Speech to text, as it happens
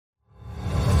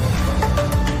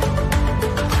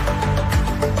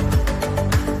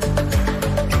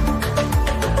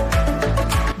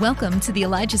Welcome to the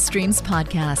Elijah Streams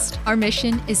podcast. Our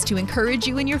mission is to encourage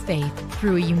you in your faith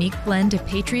through a unique blend of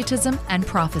patriotism and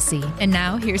prophecy. And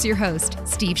now, here's your host,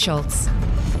 Steve Schultz.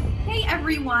 Hey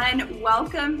everyone,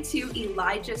 welcome to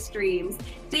Elijah Streams.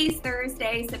 Today's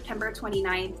Thursday, September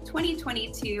 29th,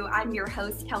 2022. I'm your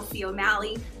host, Kelsey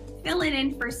O'Malley, filling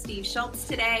in for Steve Schultz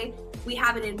today. We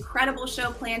have an incredible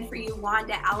show planned for you.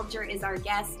 Wanda Alger is our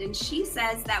guest, and she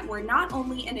says that we're not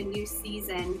only in a new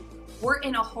season, we're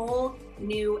in a whole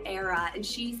new era, and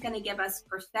she's going to give us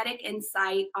prophetic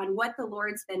insight on what the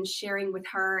Lord's been sharing with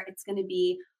her. It's going to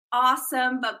be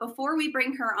awesome. But before we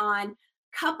bring her on,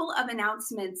 couple of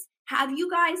announcements. Have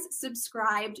you guys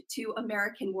subscribed to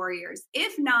American Warriors?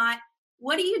 If not,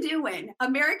 what are you doing?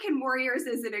 American Warriors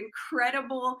is an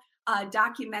incredible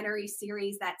documentary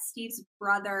series that Steve's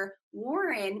brother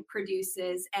Warren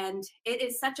produces, and it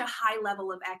is such a high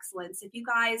level of excellence. If you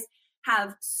guys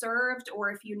have served, or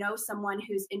if you know someone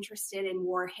who's interested in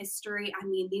war history, I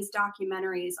mean, these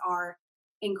documentaries are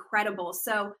incredible.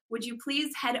 So would you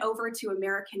please head over to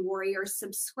American Warriors,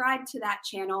 subscribe to that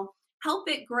channel, help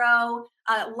it grow.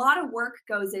 A lot of work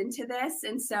goes into this,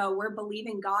 and so we're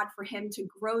believing God for him to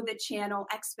grow the channel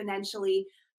exponentially.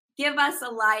 Give us a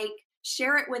like,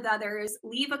 share it with others,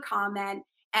 leave a comment,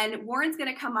 and Warren's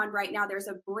going to come on right now. There's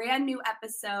a brand new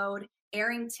episode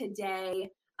airing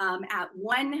today at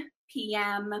 1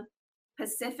 p.m.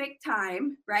 Pacific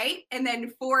time, right? And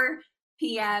then 4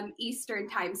 p.m. Eastern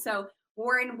time. So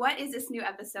Warren, what is this new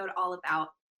episode all about?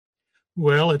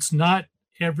 Well, it's not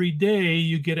every day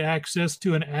you get access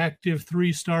to an active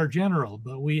 3-star general,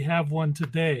 but we have one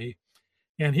today.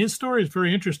 And his story is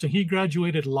very interesting. He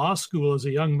graduated law school as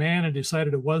a young man and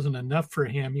decided it wasn't enough for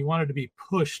him. He wanted to be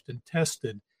pushed and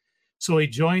tested. So he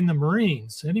joined the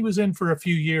Marines, and he was in for a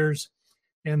few years.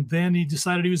 And then he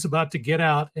decided he was about to get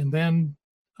out. And then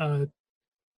the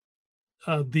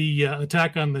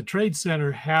attack on the Trade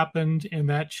Center happened, and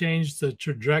that changed the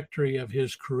trajectory of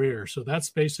his career. So that's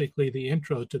basically the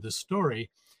intro to the story.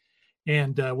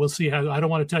 And we'll see how, I don't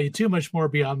want to tell you too much more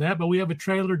beyond that, but we have a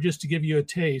trailer just to give you a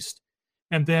taste.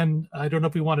 And then I don't know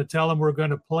if we want to tell them we're going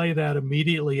to play that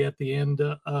immediately at the end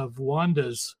of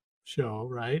Wanda's show,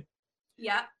 right?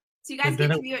 Yeah. So you guys get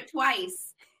to view it twice.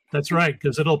 That's right,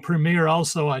 because it'll premiere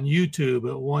also on YouTube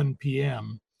at 1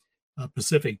 p.m.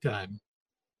 Pacific time.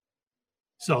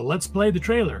 So let's play the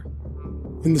trailer.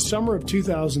 In the summer of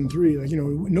 2003,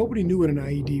 nobody knew what an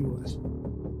IED was.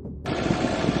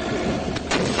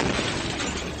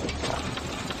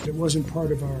 It wasn't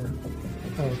part of our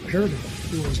paradigm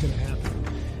what was going to happen.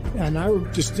 And I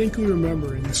distinctly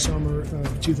remember in the summer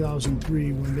of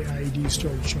 2003 when the IEDs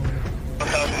started showing up.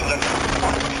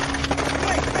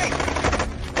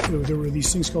 There were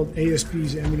these things called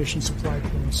ASPs, ammunition supply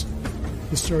points,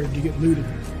 that started to get looted.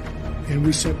 And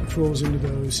we sent patrols into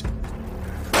those.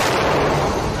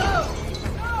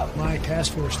 My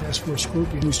task force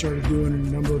Scorpion, we started doing a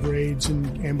number of raids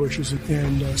and ambushes,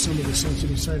 and some of the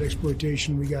sensitive site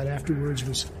exploitation we got afterwards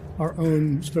was our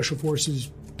own special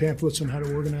forces pamphlets on how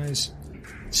to organize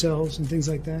cells and things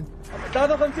like that. Go.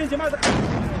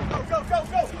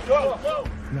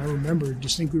 And I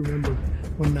distinctly remember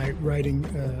one night writing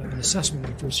an assessment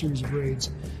after a series of raids.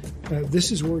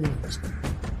 This is organized.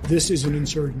 This is an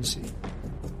insurgency.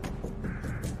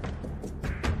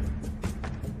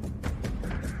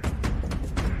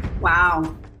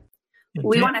 Wow.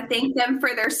 We want to thank them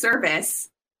for their service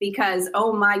because,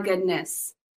 oh my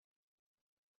goodness.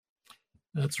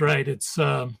 That's right. It's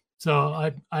so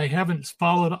I haven't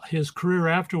followed his career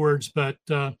afterwards, but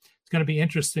it's going to be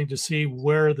interesting to see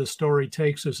where the story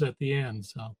takes us at the end.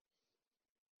 So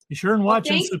be sure and watch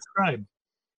and subscribe.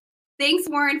 Thanks,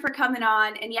 Warren, for coming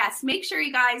on. And yes, make sure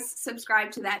you guys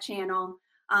subscribe to that channel.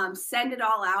 Send it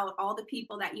all out, all the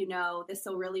people that you know. This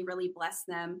will really, really bless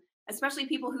them, especially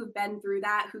people who've been through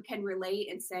that, who can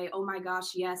relate and say, oh my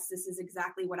gosh, yes, this is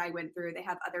exactly what I went through. They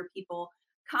have other people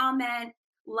comment,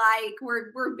 like,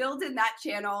 we're building that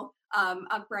channel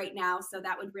up right now. So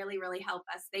that would really, really help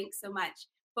us. Thanks so much.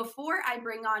 Before I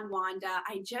bring on Wanda,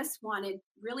 I just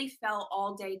really felt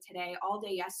all day today, all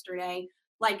day yesterday,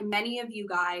 like many of you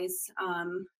guys,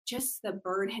 just the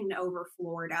burden over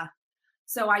Florida.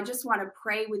 So I just want to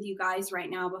pray with you guys right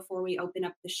now before we open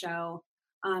up the show.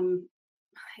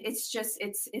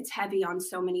 It's heavy on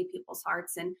so many people's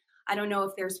hearts. And I don't know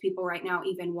if there's people right now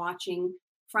even watching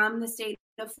from the state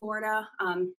of Florida.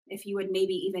 If you would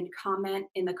maybe even comment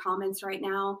in the comments right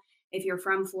now, if you're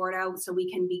from Florida, so we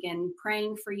can begin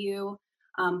praying for you,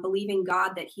 believing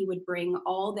God that he would bring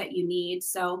all that you need.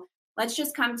 So let's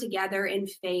just come together in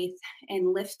faith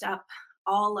and lift up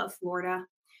all of Florida.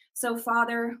 So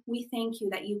Father, we thank you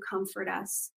that you comfort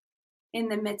us. in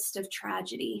the midst of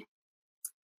tragedy.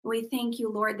 We thank you,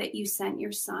 Lord, that you sent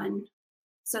your son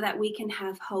so that we can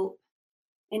have hope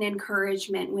and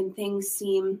encouragement when things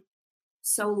seem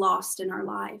so lost in our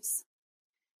lives.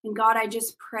 And God, I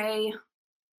just pray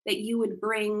that you would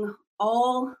bring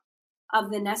all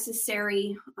of the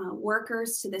necessary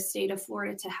workers to the state of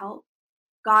Florida to help.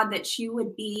 God, that you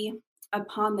would be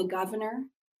upon the governor.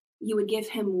 You would give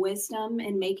him wisdom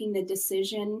in making the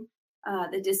decisions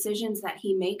that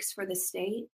he makes for the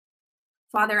state.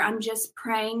 Father, I'm just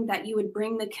praying that you would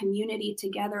bring the community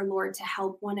together, Lord, to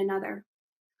help one another.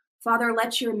 Father,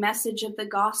 let your message of the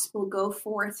gospel go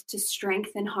forth to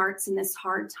strengthen hearts in this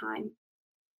hard time.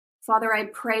 Father, I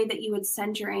pray that you would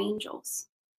send your angels.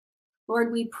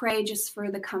 Lord, we pray just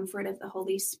for the comfort of the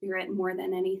Holy Spirit more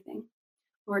than anything.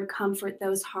 Lord, comfort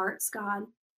those hearts, God,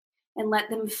 and let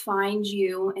them find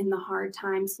you in the hard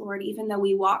times, Lord. Even though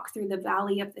we walk through the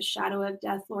valley of the shadow of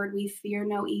death, Lord, we fear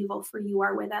no evil, for you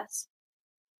are with us.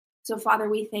 So, Father,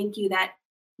 we thank you that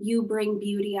you bring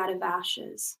beauty out of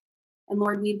ashes. And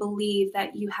Lord, we believe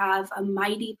that you have a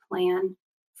mighty plan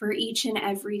for each and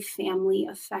every family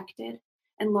affected.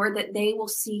 And Lord, that they will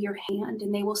see your hand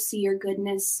and they will see your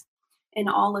goodness in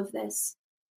all of this.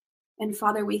 And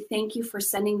Father, we thank you for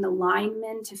sending the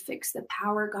linemen to fix the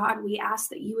power. God, we ask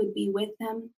that you would be with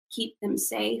them, keep them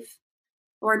safe.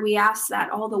 Lord, we ask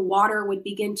that all the water would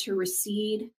begin to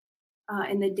recede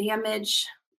and the damage,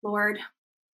 Lord,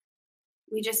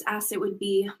 we just ask it would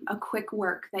be a quick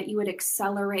work, that you would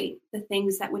accelerate the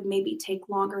things that would maybe take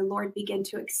longer. Lord, begin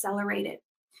to accelerate it.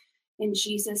 In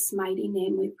Jesus' mighty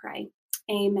name we pray.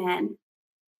 Amen.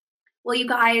 Well, you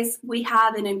guys, we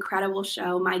have an incredible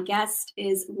show. My guest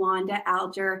is Wanda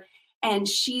Alger, and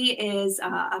she is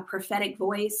a prophetic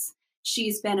voice.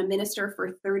 She's been a minister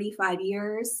for 35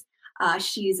 years.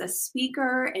 She's a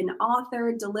speaker, an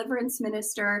author, deliverance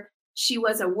minister. She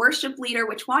was a worship leader,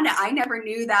 which, Wanda, I never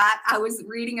knew that. I was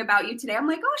reading about you today. I'm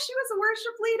like, oh, she was a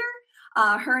worship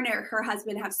leader. Her and her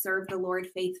husband have served the Lord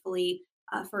faithfully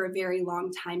for a very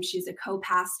long time. She's a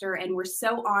co-pastor, and we're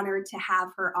so honored to have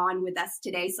her on with us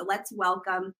today. So let's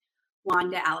welcome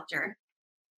Wanda Alger.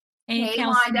 Hey,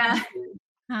 Wanda.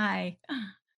 Hi.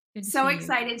 Good to so see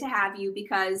excited to have you,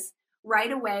 because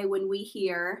right away when we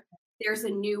hear there's a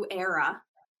new era,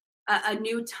 a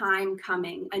new time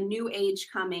coming, a new age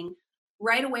coming,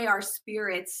 right away our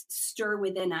spirits stir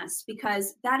within us,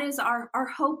 because that is our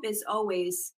hope is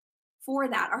always for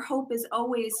that. Our hope is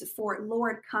always for,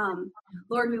 Lord, come.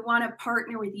 Lord, we want to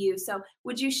partner with you. So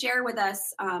would you share with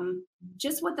us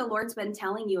just what the Lord's been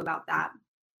telling you about that?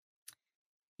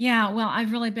 Yeah, well,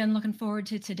 I've really been looking forward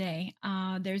to today.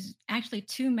 There's actually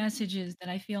two messages that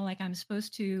I feel like I'm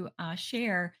supposed to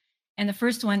share. And the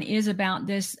first one is about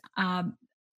this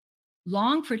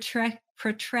long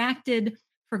protracted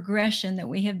progression that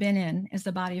we have been in as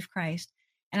the body of Christ.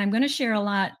 And I'm going to share a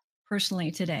lot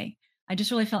personally today. I just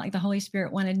really felt like the Holy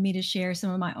Spirit wanted me to share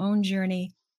some of my own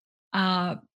journey,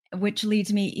 which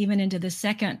leads me even into the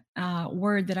second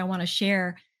word that I want to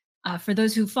share. For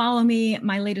those who follow me,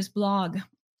 my latest blog,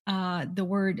 the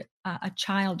word a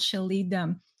child shall lead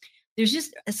them. There's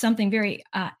just something very,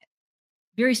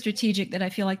 very strategic that I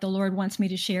feel like the Lord wants me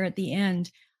to share at the end,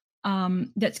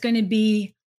 that's going to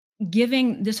be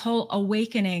giving this whole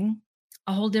awakening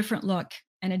a whole different look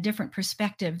and a different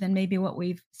perspective than maybe what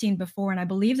we've seen before. And I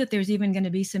believe that there's even going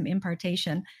to be some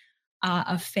impartation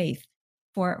of faith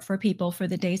for people for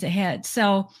the days ahead.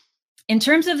 So in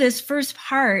terms of this first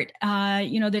part,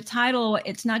 the title,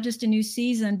 it's not just a new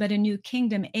season, but a new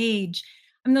kingdom age.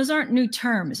 I mean, those aren't new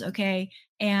terms, okay?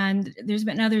 And there's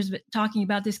been others talking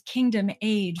about this kingdom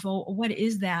age. Well, what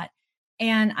is that?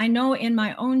 And I know in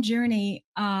my own journey,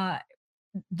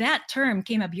 that term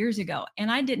came up years ago,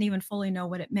 and I didn't even fully know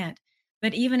what it meant.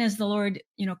 But even as the Lord,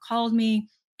 called me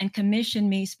and commissioned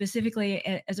me specifically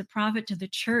as a prophet to the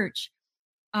church,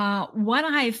 what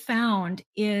I found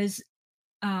is,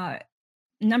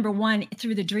 number one,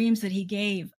 through the dreams that he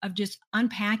gave of just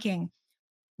unpacking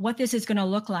what this is going to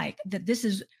look like, that this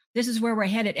is where we're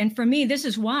headed. And for me, this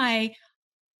is why,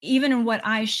 even in what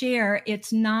I share,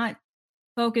 it's not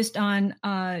focused on,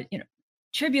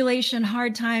 tribulation,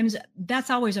 hard times. That's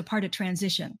always a part of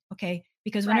transition. Okay.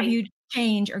 Because whenever you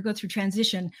change or go through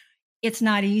transition, it's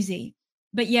not easy.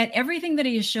 But yet everything that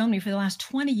he has shown me for the last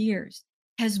 20 years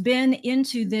has been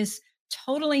into this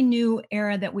totally new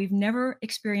era that we've never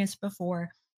experienced before.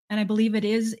 And I believe it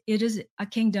is a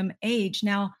kingdom age.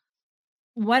 Now,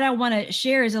 what I want to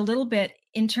share is a little bit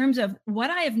in terms of what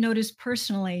I have noticed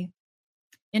personally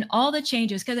in all the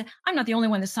changes, because I'm not the only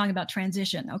one that's talking about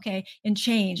transition, okay, and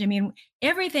change. I mean,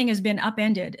 everything has been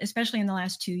upended, especially in the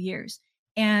last 2 years.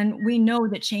 And we know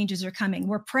that changes are coming.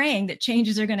 We're praying that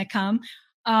changes are going to come,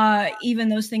 even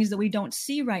those things that we don't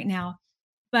see right now.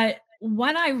 But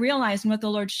what I realized and what the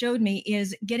Lord showed me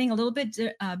is getting a little bit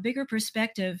bigger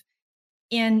perspective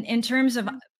in terms of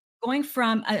going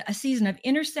from a season of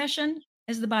intercession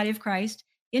as the body of Christ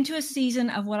into a season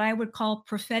of what I would call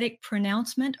prophetic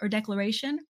pronouncement or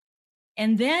declaration,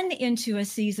 and then into a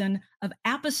season of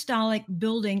apostolic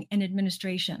building and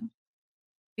administration.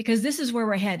 Because this is where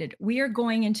we're headed. We are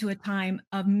going into a time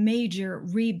of major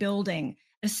rebuilding,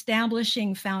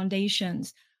 establishing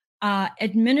foundations,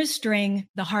 administering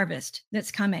the harvest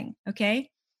that's coming. Okay.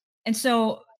 And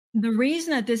so the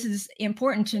reason that this is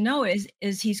important to know is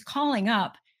he's calling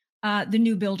up the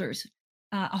new builders,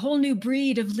 a whole new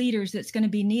breed of leaders that's going to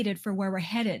be needed for where we're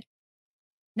headed.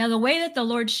 Now, the way that the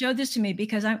Lord showed this to me,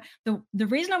 because the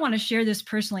reason I want to share this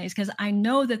personally is because I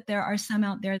know that there are some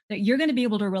out there that you're going to be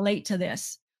able to relate to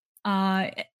this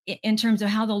in terms of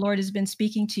how the Lord has been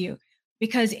speaking to you.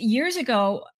 Because years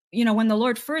ago, when the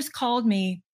Lord first called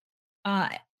me,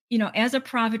 as a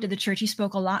prophet to the church, he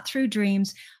spoke a lot through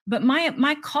dreams, but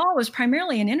my call was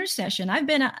primarily in intercession. I've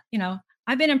been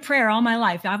in prayer all my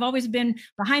life. I've always been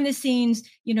behind the scenes,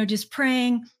 just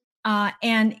praying.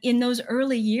 And in those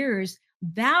early years,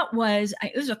 it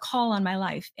was a call on my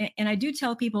life. And I do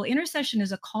tell people intercession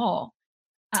is a call.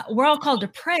 We're all called to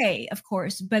pray, of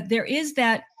course, but there is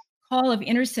that call of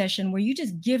intercession where you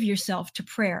just give yourself to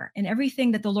prayer, and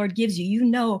everything that the Lord gives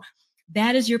you,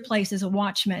 that is your place as a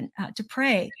watchman to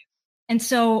pray. And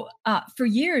so for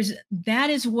years,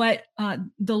 that is what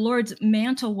the Lord's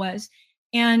mantle was.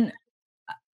 And,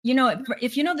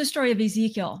 if you know the story of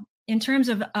Ezekiel, in terms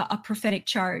of a prophetic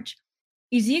charge,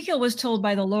 Ezekiel was told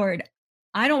by the Lord,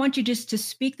 I don't want you just to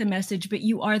speak the message, but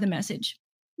you are the message.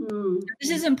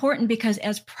 This is important because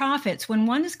as prophets, when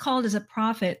one is called as a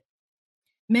prophet,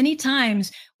 many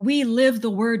times we live the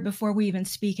word before we even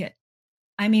speak it.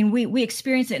 I mean, we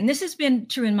experience it. And this has been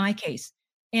true in my case.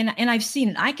 And I've seen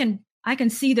it. I can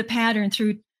see the pattern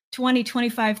through 20,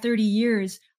 25, 30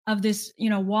 years of this,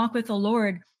 walk with the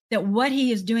Lord, that what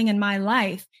he is doing in my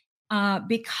life,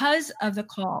 because of the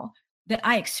call, that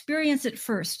I experience it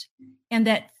first. And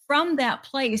that from that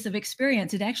place of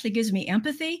experience, it actually gives me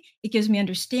empathy. It gives me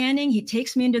understanding. He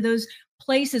takes me into those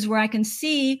places where I can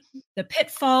see the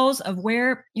pitfalls of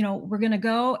where, we're going to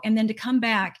go, and then to come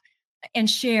back and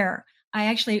share. I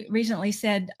actually recently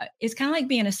said, it's kind of like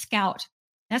being a scout.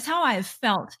 That's how I have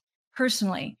felt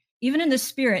personally, even in the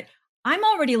spirit. I'm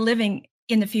already living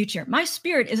in the future. My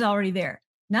spirit is already there.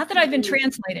 Not that I've been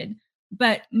translated,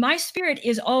 but my spirit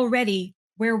is already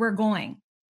where we're going.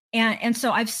 And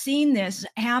so I've seen this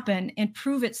happen and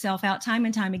prove itself out time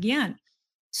and time again.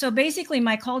 So basically,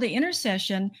 my call to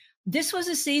intercession, this was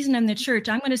a season in the church,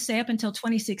 I'm going to say up until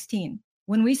 2016,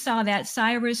 when we saw that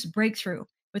Cyrus breakthrough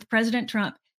with President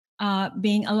Trump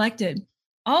being elected.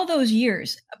 All those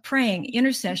years of praying,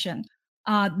 intercession,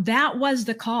 that was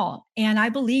the call. And I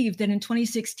believe that in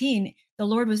 2016, the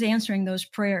Lord was answering those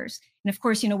prayers. And of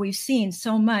course, we've seen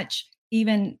so much,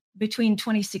 even between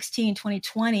 2016,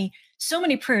 2020, so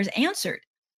many prayers answered.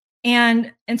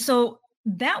 And so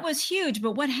that was huge.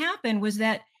 But what happened was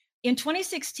that in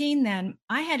 2016, then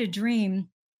I had a dream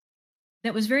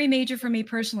that was very major for me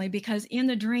personally, because in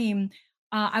the dream,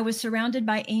 I was surrounded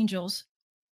by angels,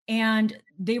 and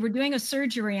they were doing a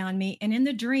surgery on me. And in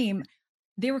the dream,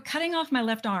 they were cutting off my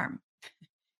left arm.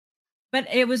 But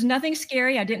it was nothing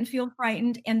scary. I didn't feel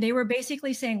frightened. And they were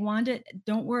basically saying, Wanda,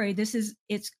 don't worry. It's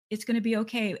going to be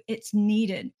okay. It's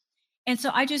needed. And so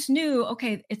I just knew,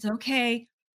 okay, it's okay.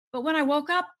 But when I woke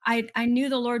up, I knew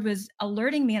the Lord was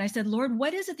alerting me. And I said, Lord,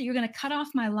 what is it that you're going to cut off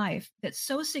my life that's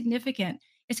so significant?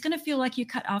 It's going to feel like you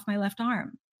cut off my left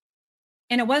arm.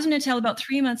 And it wasn't until about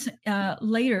 3 months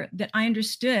later that I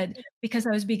understood, because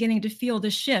I was beginning to feel the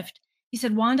shift. He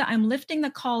said, Wanda, I'm lifting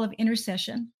the call of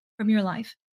intercession from your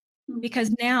life,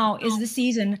 because now is the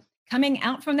season coming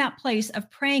out from that place of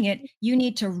praying it. You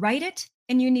need to write it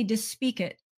and you need to speak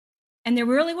it. And there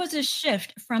really was a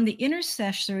shift from the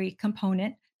intercessory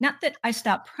component, not that I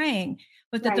stopped praying,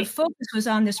 but that the focus was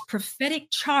on this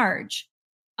prophetic charge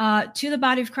to the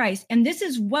body of Christ. And this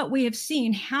is what we have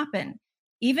seen happen,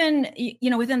 even,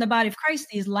 within the body of Christ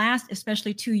these last,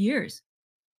 especially 2 years,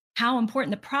 how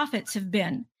important the prophets have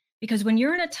been. Because when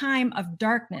you're in a time of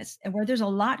darkness and where there's a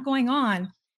lot going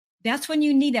on, that's when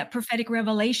you need that prophetic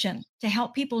revelation to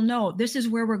help people know this is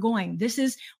where we're going. This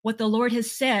is what the Lord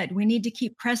has said. We need to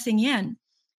keep pressing in.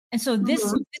 And so this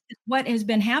is what has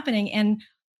been happening. And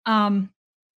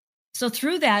so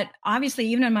through that, obviously,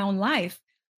 even in my own life,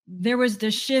 there was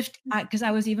the shift, because I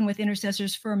was even with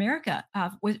Intercessors for America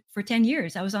for 10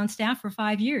 years. I was on staff for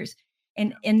 5 years.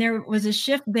 And there was a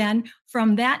shift then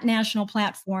from that national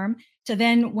platform to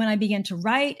then when I began to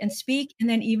write and speak, and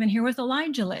then even here with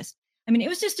Elijah List. I mean, it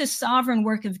was just a sovereign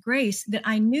work of grace that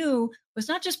I knew was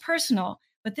not just personal,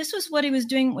 but this was what he was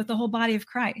doing with the whole body of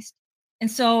Christ. And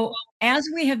so as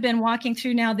we have been walking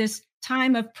through now this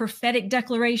time of prophetic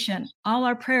declaration, all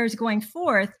our prayers going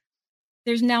forth,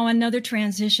 there's now another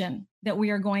transition that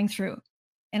we are going through.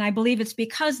 And I believe it's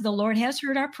because the Lord has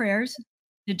heard our prayers,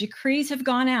 the decrees have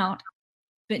gone out,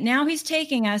 but now he's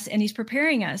taking us and he's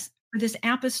preparing us for this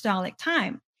apostolic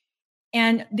time.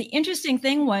 And the interesting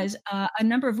thing was a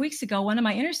number of weeks ago, one of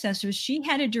my intercessors, she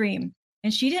had a dream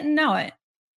and she didn't know it,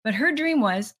 but her dream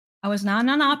was I was not on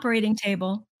an operating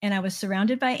table and I was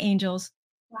surrounded by angels.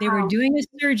 Wow. They were doing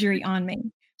a surgery on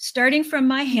me, starting from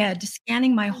my head,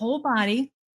 scanning my whole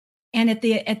body. And at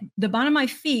the bottom of my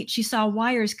feet, she saw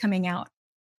wires coming out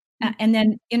and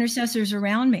then intercessors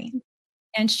around me.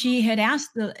 And she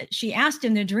asked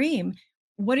in the dream,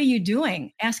 what are you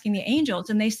doing? Asking the angels.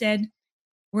 And they said,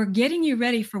 we're getting you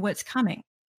ready for what's coming.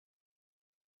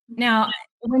 Now,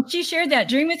 when she shared that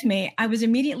dream with me, I was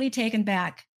immediately taken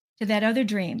back to that other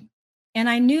dream. And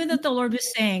I knew that the Lord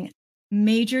was saying,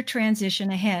 major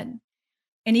transition ahead.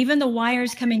 And even the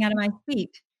wires coming out of my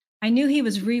feet, I knew he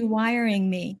was rewiring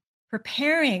me,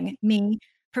 preparing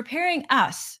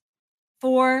us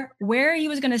for where he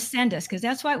was going to send us, because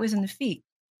that's why it was in the feet.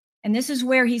 And this is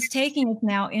where he's taking us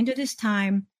now into this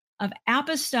time of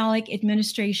apostolic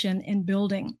administration and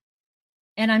building.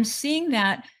 And I'm seeing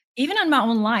that even in my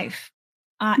own life.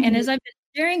 And as I've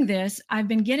been sharing this, I've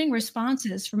been getting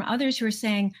responses from others who are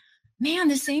saying, man,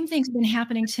 the same thing's been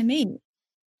happening to me.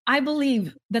 I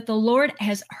believe that the Lord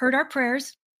has heard our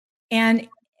prayers and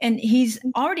he's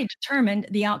already determined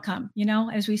the outcome. You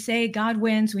know, as we say, God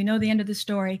wins, we know the end of the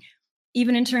story.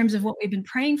 Even in terms of what we've been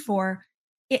praying for,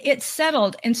 it's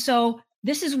settled. And so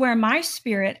this is where my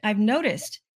spirit, I've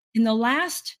noticed in the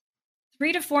last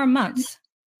 3 to 4 months,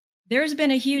 there's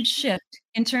been a huge shift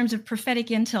in terms of prophetic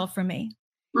intel for me.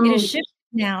 It has shifted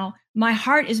now. My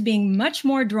heart is being much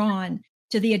more drawn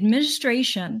to the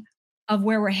administration of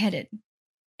where we're headed.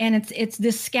 And it's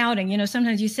this scouting. You know,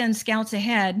 sometimes you send scouts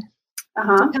ahead.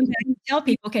 Sometimes I tell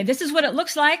people, okay, this is what it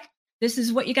looks like. This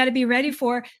is what you got to be ready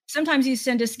for. Sometimes you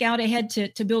send a scout ahead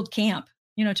to build camp,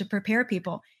 you know, to prepare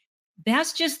people.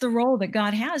 That's just the role that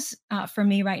God has for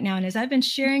me right now. And as I've been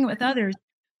sharing with others,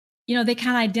 you know, they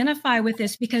kind of identify with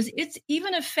this because it's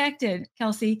even affected,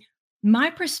 Kelsey, my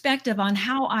perspective on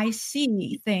how I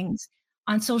see things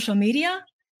on social media,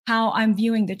 how I'm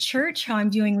viewing the church, how I'm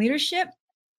viewing leadership.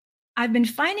 I've been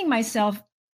finding myself,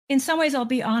 in some ways, I'll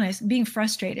be honest, being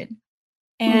frustrated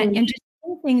and just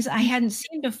seeing things I hadn't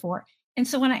seen before. And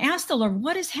so when I asked the Lord,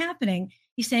 what is happening?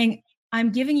 He's saying,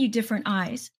 I'm giving you different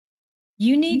eyes.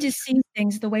 You need to see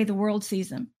things the way the world sees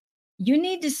them. You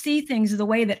need to see things the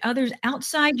way that others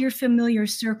outside your familiar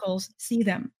circles see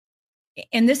them.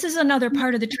 And this is another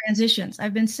part of the transitions.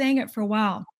 I've been saying it for a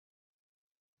while.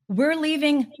 We're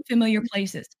leaving familiar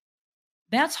places.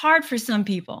 That's hard for some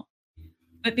people.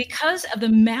 But because of the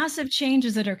massive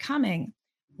changes that are coming,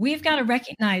 we've got to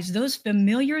recognize those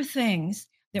familiar things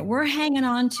that we're hanging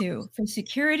on to for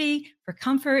security, for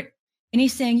comfort. And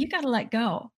he's saying, you got to let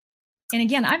go. And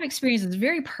again, I've experienced this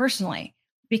very personally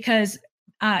because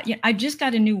I just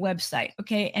got a new website,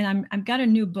 okay? And I've got a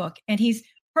new book, and he's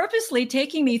purposely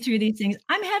taking me through these things.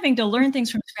 I'm having to learn things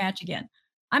from scratch again.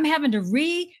 I'm having to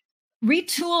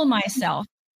retool myself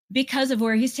because of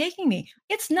where he's taking me.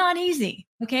 It's not easy,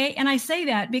 okay? And I say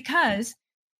that because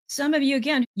some of you,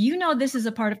 again, you know this is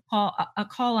a part of a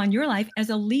call on your life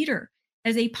as a leader,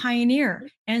 as a pioneer,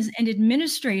 as an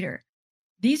administrator.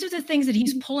 These are the things that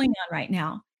he's pulling on right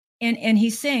now. And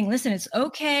he's saying, listen, it's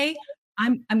okay.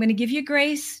 I'm going to give you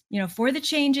grace, you know, for the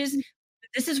changes.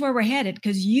 This is where we're headed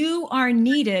because you are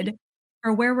needed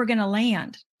for where we're going to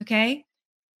land. Okay.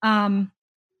 And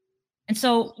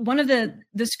so one of the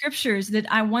scriptures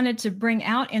that I wanted to bring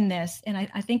out in this, and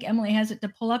I think Emily has it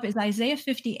to pull up, is Isaiah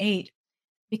 58,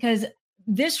 because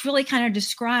this really kind of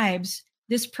describes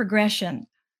this progression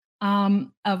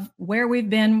of where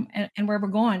we've been and where we're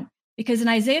going. Because in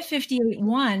Isaiah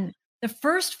 58:1, the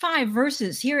first 5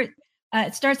 verses here,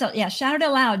 it starts out, shout it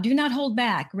aloud, do not hold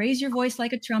back, raise your voice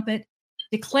like a trumpet,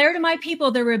 declare to my people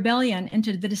their rebellion and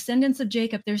to the descendants of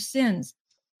Jacob their sins.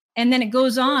 And then it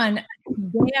goes on,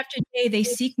 day after day, they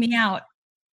seek me out.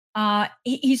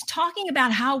 He's talking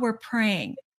about how we're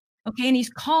praying, okay? And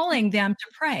he's calling them to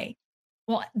pray.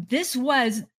 Well, this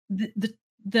was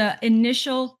the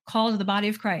initial call to the body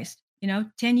of Christ,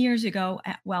 10 years ago,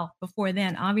 well, before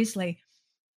then, obviously,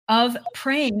 of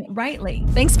praying rightly.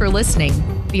 Thanks for listening.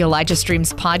 The Elijah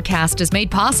Streams podcast is made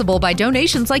possible by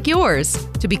donations like yours.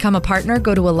 To become a partner,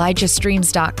 go to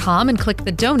ElijahStreams.com and click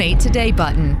the Donate Today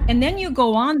button. And then you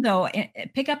go on, though,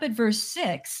 and pick up at verse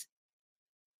 6,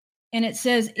 and it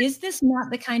says, "Is this not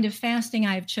the kind of fasting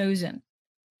I have chosen?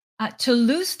 To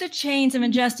loose the chains of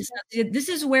injustice." Now, this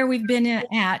is where we've been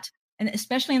at, and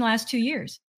especially in the last 2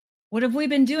 years. What have we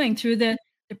been doing through the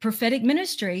prophetic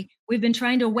ministry? We've been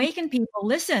trying to awaken people.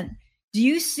 Listen, do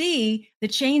you see the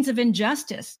chains of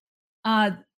injustice?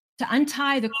 To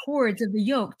untie the cords of the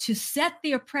yoke, to set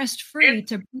the oppressed free,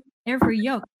 to break every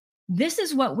yoke. This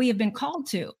is what we have been called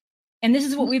to. And this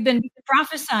is what we've been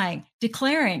prophesying,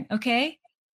 declaring, okay?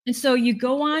 And so you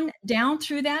go on down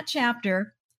through that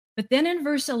chapter, but then in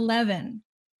verse 11,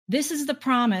 this is the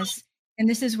promise, and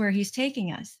this is where he's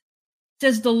taking us. It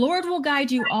says, "The Lord will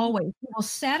guide you always. He will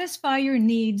satisfy your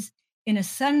needs in a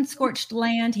sun-scorched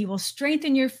land. He will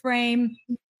strengthen your frame.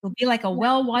 You'll be like a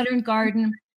well-watered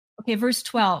garden." Okay, verse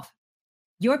 12.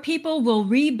 "Your people will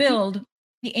rebuild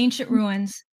the ancient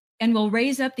ruins and will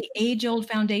raise up the age-old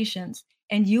foundations,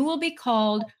 and you will be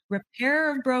called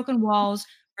repairer of broken walls,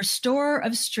 restorer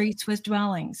of streets with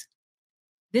dwellings."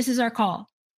 This is our call.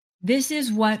 This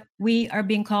is what we are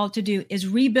being called to do, is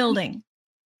rebuilding.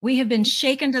 We have been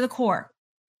shaken to the core.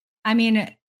 I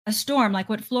mean, a storm like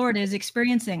what Florida is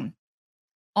experiencing.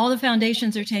 All the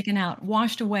foundations are taken out,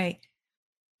 washed away.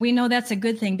 We know that's a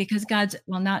good thing because God's,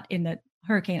 well, not in the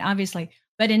hurricane, obviously,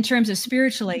 but in terms of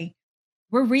spiritually,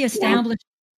 we're reestablishing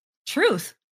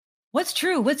truth. What's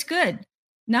true? What's good?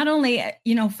 Not only,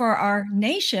 for our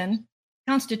nation,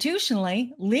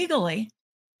 constitutionally, legally,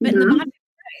 but in the body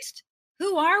of Christ.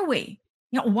 Who are we?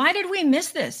 Why did we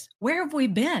miss this? Where have we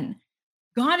been?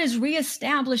 God is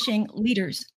reestablishing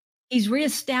leaders. He's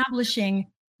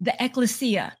reestablishing the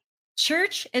ecclesia.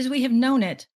 Church, as we have known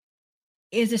it,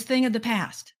 is a thing of the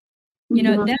past.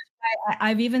 That's why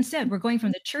I've even said we're going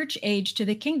from the church age to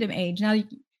the kingdom age. Now,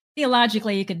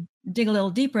 theologically, you could dig a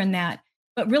little deeper in that,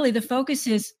 but really the focus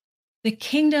is the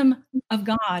kingdom of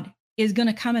God is going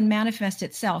to come and manifest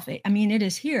itself. It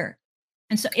is here.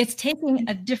 And so it's taking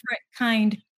a different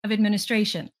kind of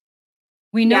administration.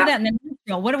 We know that in the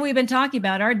natural. What have we been talking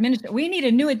about? We need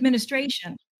a new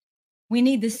administration. We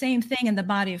need the same thing in the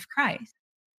body of Christ.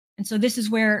 And so this is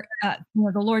where the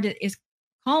Lord is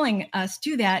calling us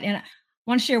to that. And I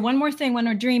want to share one more thing, one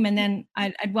more dream, and then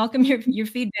I'd welcome your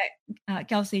feedback,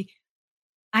 Kelsey.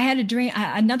 I had a dream,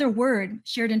 another word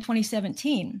shared in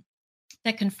 2017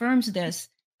 that confirms this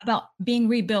about being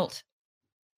rebuilt.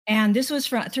 And this was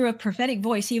through a prophetic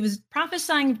voice. He was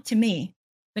prophesying to me.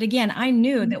 But again, I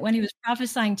knew that when he was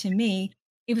prophesying to me,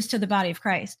 it was to the body of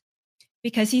Christ.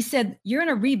 Because he said, you're in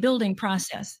a rebuilding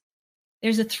process.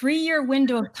 There's a 3-year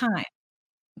window of time.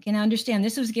 You can understand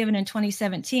this was given in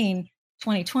 2017,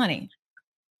 2020.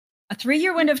 A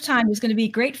 3-year window of time is going to be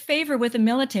great favor with the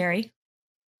military.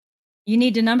 You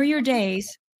need to number your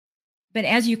days. But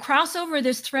as you cross over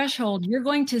this threshold, you're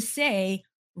going to say,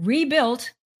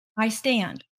 rebuilt, I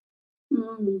stand.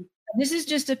 This is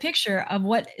just a picture of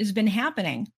what has been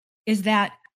happening, is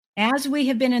that as we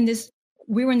have been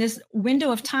we were in this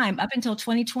window of time up until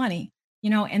 2020,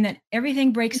 and that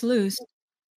everything breaks loose.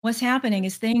 What's happening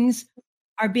is things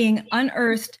are being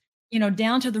unearthed,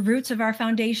 down to the roots of our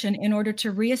foundation in order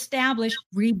to reestablish,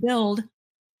 rebuild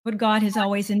what God has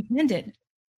always intended.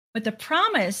 But the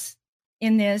promise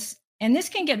in this, and this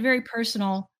can get very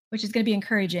personal, which is going to be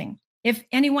encouraging. If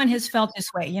anyone has felt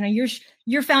this way,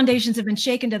 your foundations have been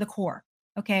shaken to the core,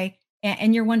 okay?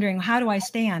 And you're wondering, how do I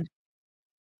stand?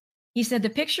 He said the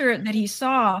picture that he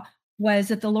saw was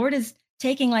that the Lord is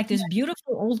taking like this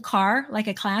beautiful old car, like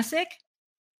a classic,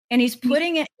 and he's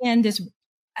putting it in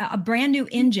a brand new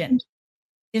engine,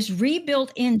 this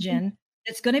rebuilt engine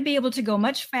that's going to be able to go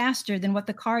much faster than what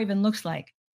the car even looks like.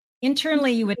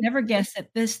 Internally, you would never guess that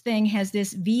this thing has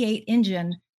this V8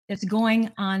 engine that's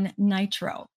going on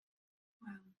nitro.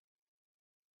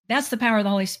 That's the power of the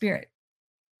Holy Spirit.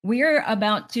 We're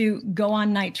about to go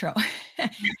on nitro as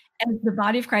the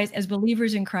body of Christ, as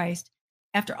believers in Christ,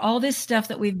 after all this stuff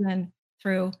that we've been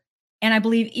through. And I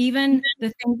believe even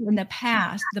the things in the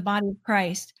past, the body of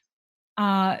Christ,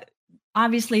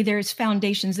 obviously there's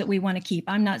foundations that we want to keep.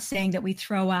 I'm not saying that we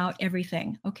throw out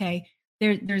everything, okay?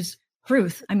 There's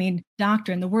truth.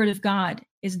 Doctrine, the word of God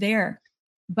is there.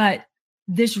 But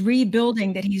this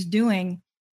rebuilding that he's doing,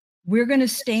 we're going to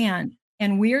stand.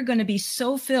 And we're going to be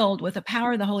so filled with the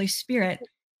power of the Holy Spirit.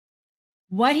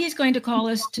 What he's going to call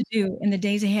us to do in the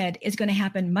days ahead is going to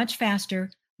happen much faster,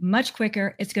 much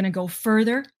quicker. It's going to go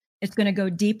further. It's going to go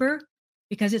deeper,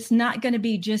 because it's not going to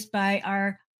be just by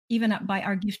our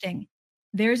gifting.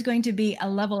 there's going to be a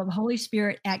level of Holy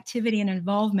Spirit activity and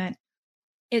involvement.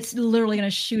 It's literally going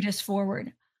to shoot us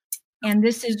forward. And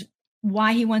this is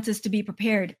why he wants us to be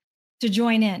prepared to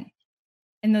join in,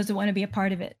 and those that want to be a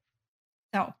part of it.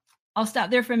 So I'll stop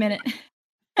there for a minute.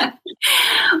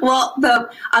 Well,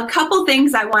 a couple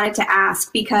things I wanted to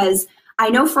ask, because I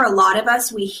know for a lot of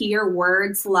us, we hear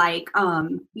words like,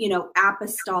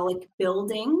 apostolic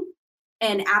building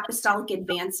and apostolic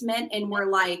advancement, and we're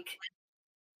like,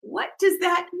 what does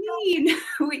that mean?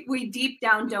 we deep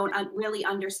down don't really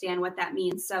understand what that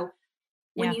means. So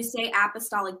when you say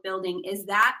apostolic building, is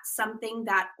that something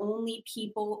that only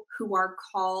people who are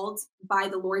called by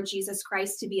the Lord Jesus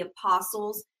Christ to be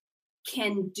apostles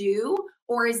can do?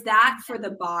 Or is that for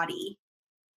the body?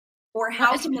 Or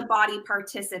how can the body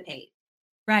participate?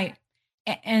 Right.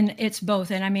 And it's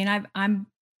both. And I mean, I'm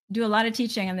do a lot of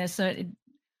teaching on this, so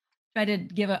try to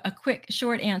give a quick,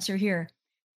 short answer here.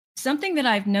 Something that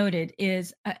I've noted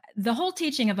is the whole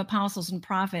teaching of apostles and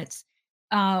prophets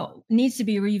needs to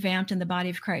be revamped in the body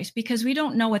of Christ, because we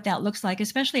don't know what that looks like,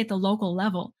 especially at the local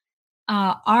level.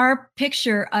 Our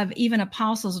picture of even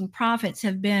apostles and prophets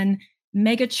have been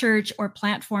mega church or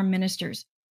platform ministers.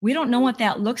 We don't know what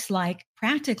that looks like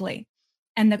practically.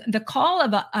 And the call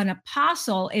of an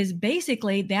apostle is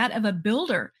basically that of a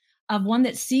builder, of one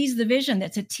that sees the vision,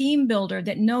 that's a team builder,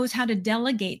 that knows how to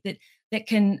delegate, that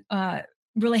can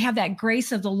really have that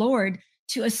grace of the Lord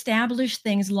to establish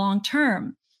things long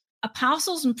term.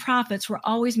 Apostles and prophets were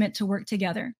always meant to work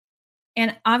together.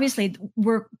 And obviously,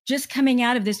 we're just coming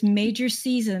out of this major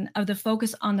season of the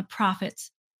focus on the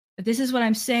prophets. But this is what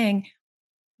I'm saying.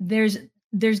 There's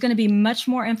going to be much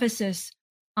more emphasis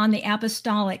on the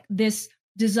apostolic, this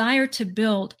desire to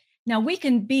build. Now, we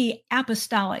can be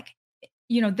apostolic.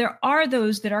 There are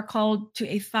those that are called to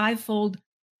a fivefold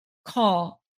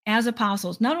call as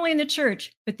apostles, not only in the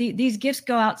church, but these gifts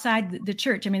go outside the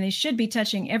church. I mean, they should be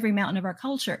touching every mountain of our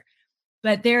culture.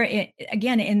 But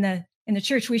again, in the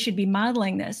church, we should be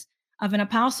modeling this. Of an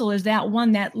apostle is that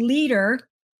one, that leader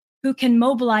who can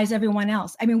mobilize everyone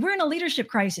else. I mean, we're in a leadership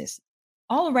crisis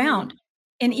all around.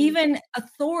 And even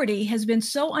authority has been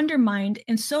so undermined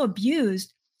and so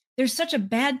abused. There's such a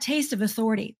bad taste of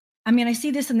authority. I mean, I see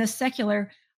this in the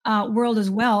secular world as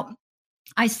well.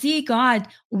 I see God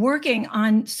working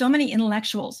on so many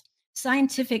intellectuals,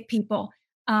 scientific people,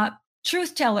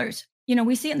 truth tellers.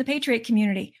 We see it in the Patriot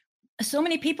community. So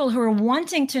many people who are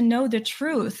wanting to know the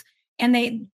truth,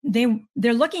 and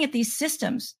they're looking at these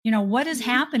systems. What is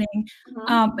happening?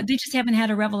 But they just haven't had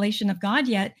a revelation of God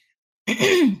yet.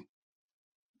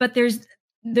 But there's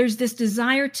this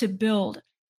desire to build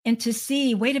and to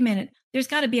see, wait a minute, there's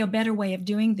got to be a better way of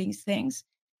doing these things.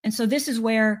 And so this is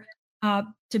where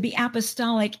to be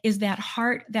apostolic is that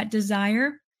heart, that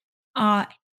desire.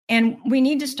 And we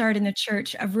need to start in the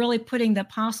church of really putting the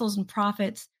apostles and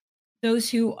prophets, those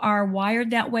who are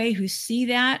wired that way, who see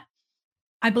that.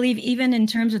 I believe even in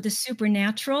terms of the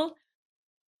supernatural,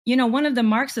 one of the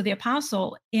marks of the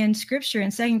apostle in scripture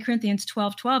in 2 Corinthians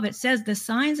 12:12, it says, the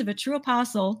signs of a true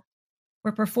apostle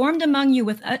were performed among you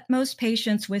with utmost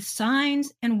patience, with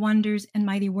signs and wonders and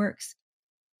mighty works.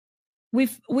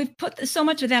 We've put so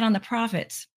much of that on the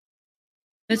prophets.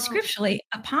 But scripturally,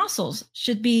 apostles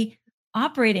should be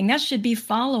operating, that should be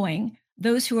following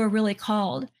those who are really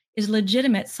called, is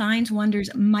legitimate signs,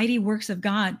 wonders, mighty works of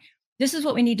God. This is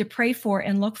what we need to pray for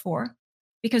and look for,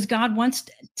 because God wants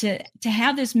to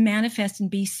have this manifest and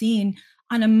be seen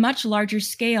on a much larger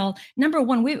scale. Number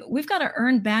one, we've got to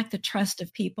earn back the trust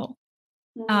of people.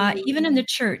 Even in the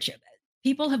church,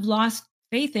 people have lost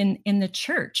faith in the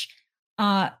church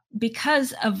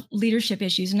because of leadership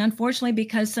issues. And unfortunately,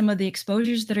 because some of the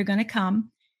exposures that are going to come,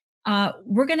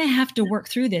 we're going to have to work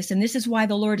through this. And this is why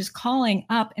the Lord is calling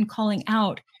up and calling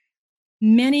out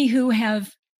many who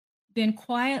have been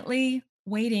quietly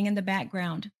waiting in the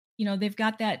background. They've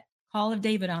got that call of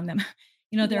David on them.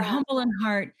 They're humble in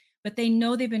heart, but they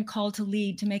know they've been called to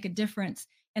lead, to make a difference.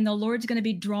 And the Lord's going to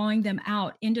be drawing them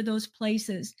out into those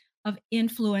places of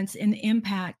influence and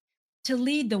impact to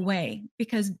lead the way.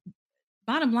 Because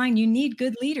bottom line, you need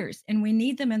good leaders, and we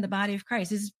need them in the body of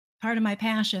Christ. This is part of my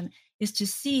passion, is to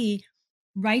see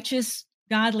righteous,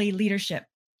 godly leadership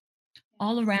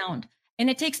all around. And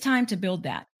it takes time to build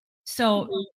that. So,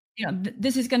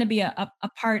 this is going to be a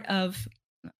part of,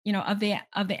 of the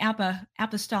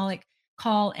apostolic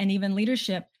call and even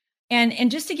leadership. And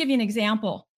just to give you an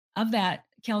example of that,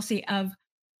 Kelsey, of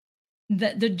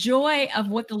the joy of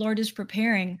what the Lord is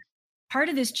preparing, part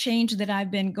of this change that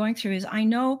I've been going through is I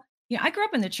know, I grew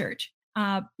up in the church.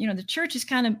 The church is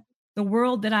kind of the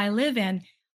world that I live in,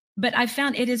 but I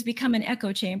found it has become an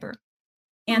echo chamber.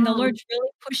 And the Lord's really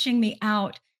pushing me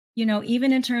out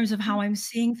even in terms of how I'm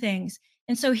seeing things.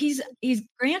 And so he's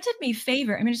granted me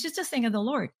favor. I mean, it's just a thing of the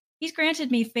Lord. He's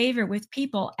granted me favor with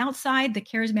people outside the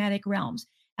charismatic realms,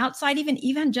 outside even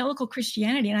evangelical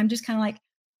Christianity. And I'm just kind of like,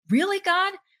 really,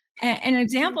 God? An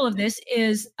example of this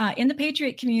is in the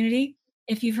Patriot community.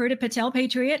 If you've heard of Patel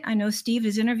Patriot, I know Steve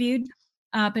has interviewed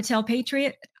Patel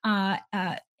Patriot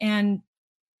and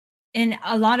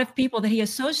a lot of people that he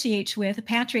associates with.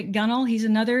 Patrick Gunnell, he's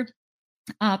another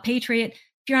Patriot.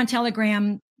 If you're on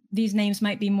Telegram, these names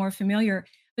might be more familiar.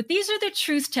 But these are the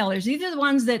truth tellers. These are the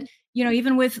ones that,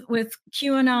 even with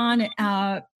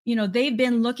QAnon, they've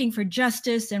been looking for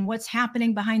justice and what's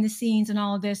happening behind the scenes and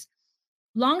all of this.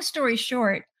 Long story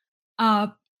short,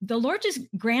 the Lord just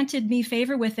granted me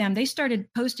favor with them. They started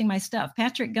posting my stuff.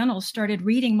 Patrick Gunnell started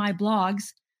reading my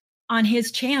blogs on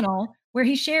his channel where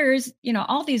he shares,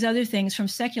 all these other things from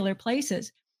secular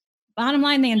places. Bottom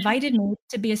line, they invited me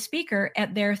to be a speaker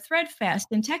at their Thread Fest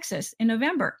in Texas in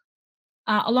November,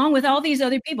 along with all these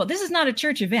other people. This is not a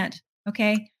church event,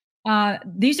 okay?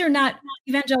 These are not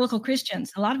evangelical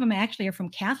Christians. A lot of them actually are from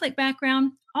Catholic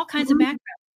background, all kinds of background.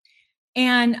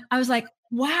 And I was like,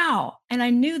 wow. And I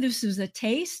knew this was a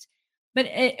taste, but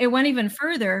it went even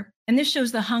further. And this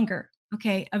shows the hunger,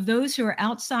 okay, of those who are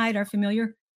outside our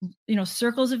familiar,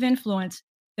 circles of influence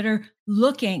that are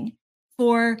looking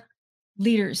for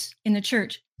leaders in the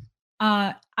church.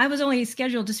 I was only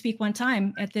scheduled to speak one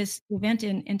time at this event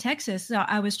in Texas. So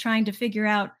I was trying to figure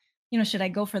out, should I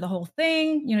go for the whole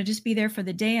thing? Just be there for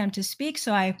the day I'm to speak.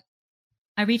 So I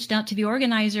reached out to the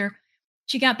organizer.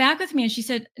 She got back with me and she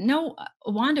said, no,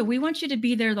 Wanda, we want you to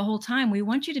be there the whole time. We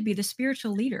want you to be the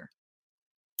spiritual leader.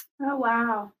 Oh,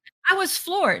 wow. I was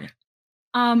floored.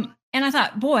 And I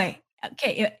thought, boy,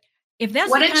 okay, if that's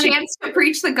what a chance to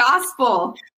preach the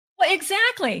gospel. Well,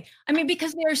 exactly. I mean,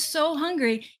 because they're so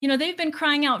hungry, they've been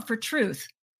crying out for truth.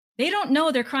 They don't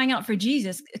know they're crying out for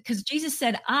Jesus because Jesus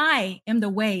said, I am the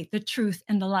way, the truth,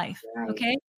 and the life. Right.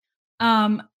 Okay.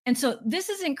 And so this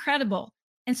is incredible.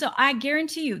 And so I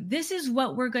guarantee you, this is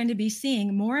what we're going to be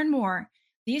seeing more and more,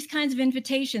 these kinds of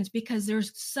invitations, because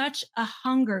there's such a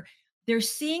hunger. They're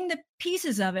seeing the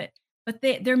pieces of it, but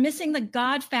they're missing the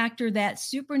God factor, that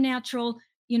supernatural,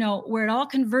 where it all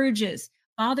converges,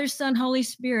 Father, Son, Holy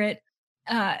Spirit,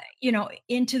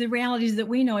 into the realities that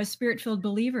we know as spirit-filled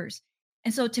believers.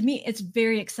 And so to me, it's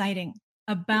very exciting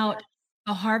about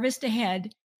a harvest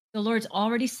ahead. The Lord's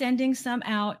already sending some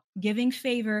out, giving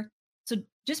favor. So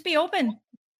just be open,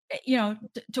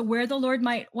 to where the Lord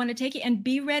might want to take you, and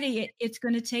be ready. It's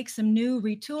going to take some new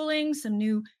retooling, some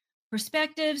new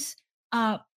perspectives,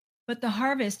 but the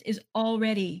harvest is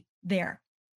already there.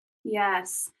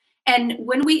 Yes. And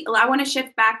I want to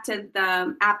shift back to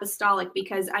the apostolic,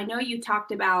 because I know you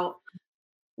talked about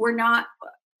we're not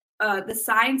the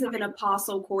signs of an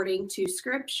apostle according to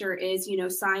scripture is,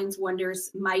 signs,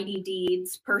 wonders, mighty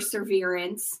deeds,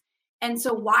 perseverance. And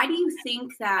so why do you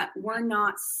think that we're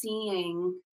not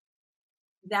seeing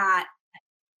that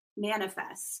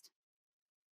manifest?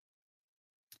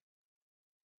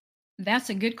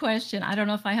 That's a good question. I don't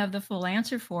know if I have the full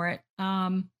answer for it.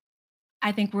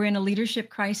 I think we're in a leadership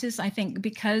crisis. I think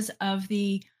because of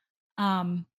the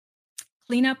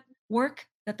cleanup work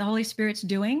that the Holy Spirit's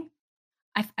doing,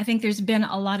 I think there's been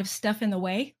a lot of stuff in the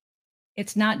way.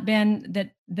 It's not been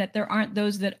that there aren't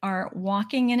those that are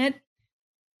walking in it,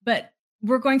 but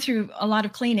we're going through a lot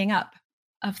of cleaning up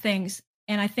of things.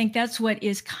 And I think that's what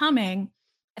is coming.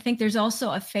 I think there's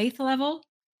also a faith level,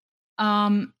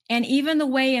 and even the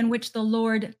way in which the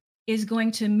Lord is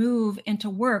going to move and to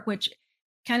work, which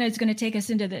kind of is going to take us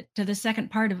into the second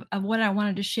part of what I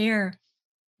wanted to share,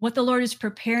 what the Lord is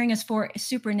preparing us for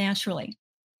supernaturally,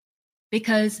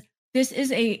 because this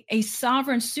is a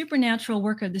sovereign supernatural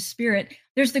work of the Spirit.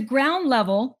 There's the ground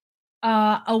level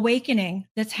awakening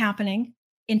that's happening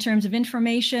in terms of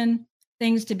information,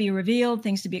 things to be revealed,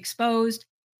 things to be exposed.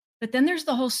 But then there's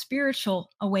the whole spiritual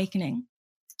awakening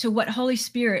to what Holy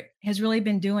Spirit has really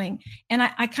been doing. And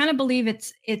I kind of believe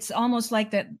it's almost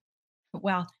like that.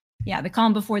 Well, yeah, the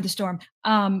calm before the storm.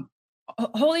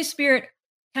 Holy Spirit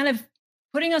kind of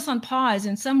putting us on pause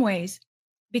in some ways,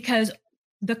 because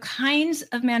the kinds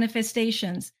of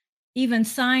manifestations, even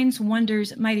signs,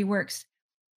 wonders, mighty works,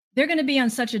 they're going to be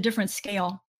on such a different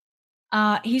scale.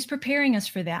 He's preparing us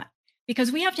for that,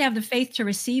 because we have to have the faith to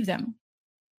receive them.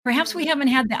 Perhaps we haven't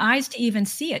had the eyes to even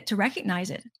see it, to recognize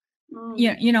it,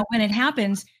 when it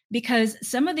happens, because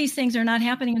some of these things are not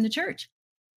happening in the church.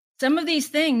 Some of these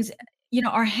things,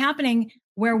 are happening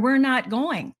where we're not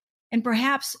going. And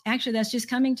perhaps, actually, that's just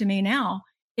coming to me now,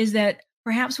 is that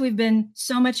perhaps we've been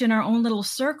so much in our own little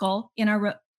circle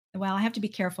I have to be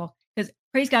careful, because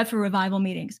praise God for revival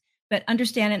meetings. but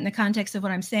understand it in the context of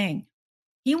what I'm saying.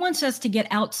 He wants us to get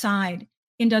outside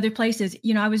into other places.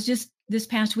 I was just this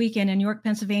past weekend in York,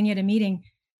 Pennsylvania at a meeting,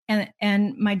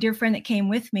 and my dear friend that came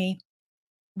with me,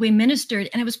 we ministered,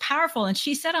 and it was powerful. And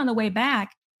she said on the way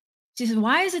back, she said,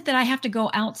 why is it that I have to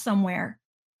go out somewhere?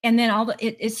 And then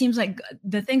it seems like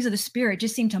the things of the Spirit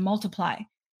just seem to multiply.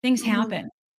 Things happen.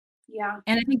 Yeah.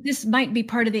 And I think this might be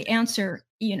part of the answer,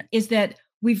 is that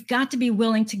we've got to be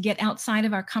willing to get outside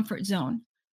of our comfort zone.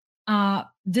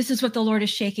 This is what the Lord is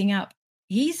shaking up.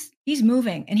 He's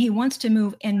moving, and he wants to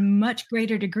move in much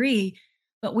greater degree,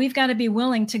 but we've got to be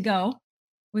willing to go.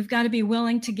 We've got to be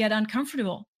willing to get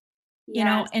uncomfortable,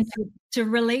 and to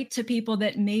relate to people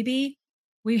that maybe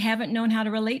we haven't known how to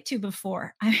relate to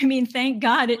before. I mean, thank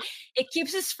God it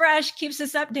keeps us fresh, keeps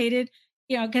us updated,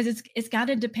 because it's got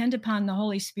to depend upon the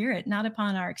Holy Spirit, not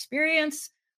upon our experience,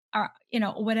 our,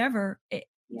 whatever.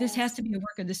 This has to be a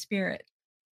work of the Spirit.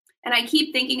 And I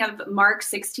keep thinking of Mark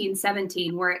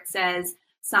 16:17, where it says,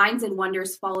 signs and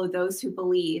wonders follow those who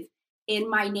believe. In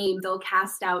my name, they'll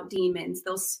cast out demons.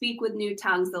 They'll speak with new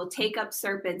tongues. They'll take up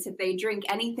serpents. If they drink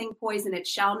anything poison, it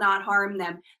shall not harm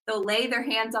them. They'll lay their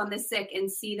hands on the sick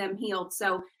and see them healed.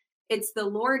 So it's the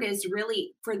Lord is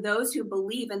really for those who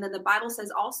believe. And then the Bible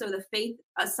says also the faith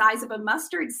a size of a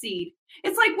mustard seed.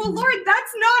 It's like, well, Lord,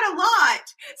 that's not a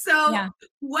lot. So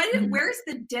where's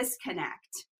the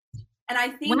disconnect? And I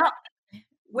think,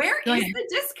 where is the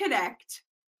disconnect?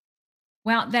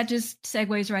 Well, that just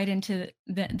segues right into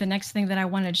the next thing that I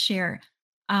wanted to share.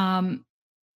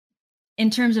 In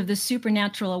terms of the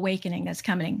supernatural awakening that's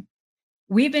coming.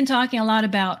 We've been talking a lot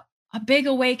about a big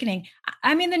awakening.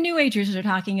 I mean, the New Agers are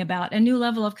talking about a new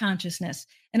level of consciousness,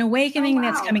 an awakening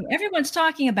that's coming. Everyone's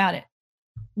talking about it.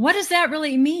 What does that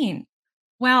really mean?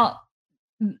 Well,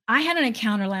 I had an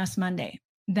encounter last Monday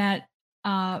that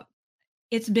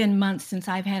it's been months since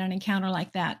I've had an encounter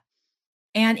like that.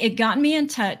 And it got me in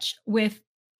touch with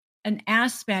an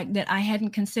aspect that I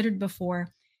hadn't considered before.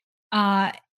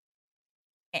 And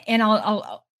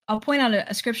I'll point out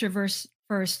a scripture verse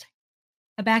first.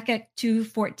 Habakkuk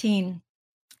 2:14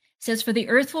 says, "For the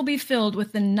earth will be filled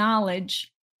with the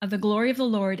knowledge of the glory of the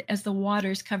Lord as the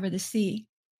waters cover the sea."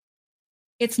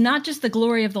 It's not just the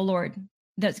glory of the Lord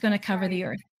that's going to cover the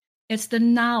earth. It's the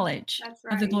knowledge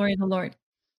of the glory of the Lord.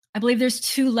 I believe there's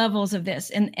two levels of this.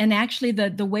 And actually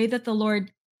the way that the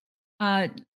Lord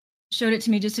showed it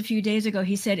to me just a few days ago,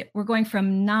 he said, we're going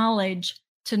from knowledge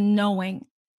to knowing.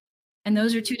 And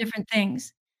those are two different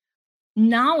things.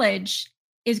 Knowledge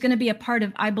is going to be a part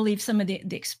of, I believe, some of the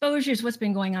exposures, what's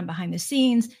been going on behind the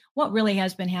scenes, what really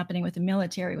has been happening with the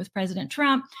military, with President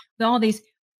Trump, with all these,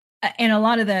 and a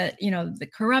lot of the, the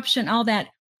corruption, all that,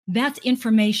 that's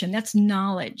information, that's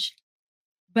knowledge.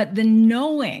 But the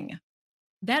knowing,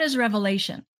 that is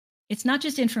revelation. It's not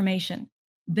just information.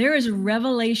 There is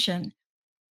revelation,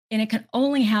 and it can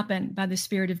only happen by the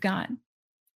Spirit of God.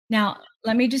 Now,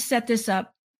 let me just set this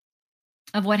up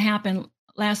of what happened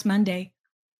last Monday.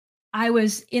 I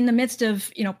was in the midst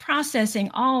of,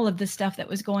 processing all of the stuff that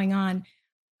was going on.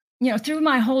 Through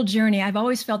my whole journey, I've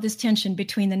always felt this tension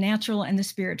between the natural and the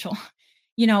spiritual,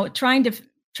 trying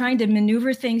to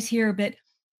maneuver things here, but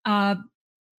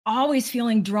always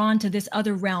feeling drawn to this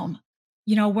other realm,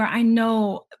 where I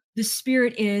know the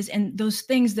Spirit is, and those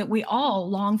things that we all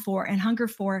long for and hunger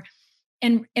for,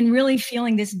 and really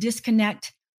feeling this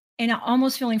disconnect and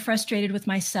almost feeling frustrated with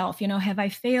myself. Have I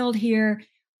failed here?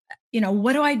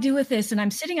 What do I do with this? And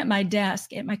I'm sitting at my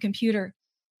desk at my computer,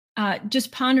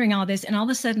 just pondering all this. And all of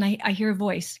a sudden I hear a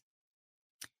voice,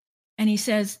 and he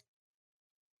says,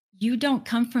 "You don't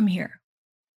come from here."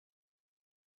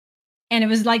 And it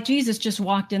was like Jesus just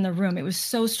walked in the room. It was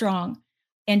so strong,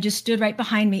 and just stood right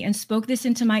behind me and spoke this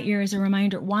into my ear as a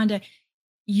reminder. "Wanda,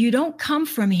 you don't come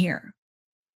from here.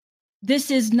 This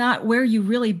is not where you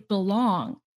really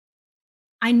belong."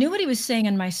 I knew what he was saying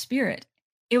in my spirit.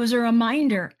 It was a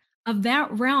reminder of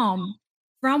that realm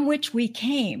from which we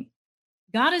came.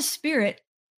 God is spirit,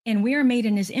 and we are made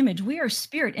in his image. We are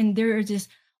spirit, and there is this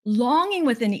longing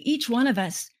within each one of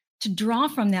us to draw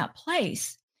from that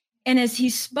place. And as he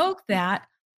spoke that,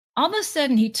 all of a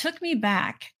sudden he took me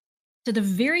back to the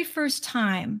very first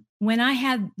time when I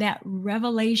had that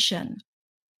revelation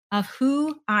of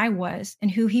who I was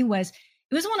and who he was.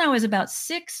 It was when I was about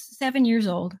 6, 7 years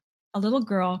old, a little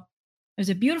girl. It was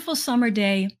a beautiful summer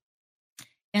day,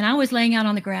 and I was laying out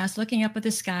on the grass looking up at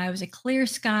the sky. It was a clear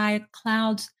sky,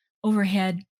 clouds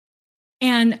overhead.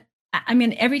 And I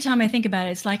mean, every time I think about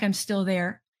it, it's like I'm still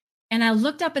there. And I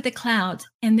looked up at the clouds,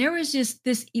 and there was just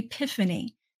this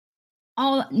epiphany,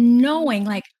 all knowing,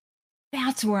 like,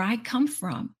 that's where I come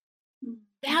from.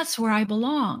 That's where I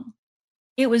belong.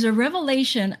 It was a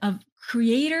revelation of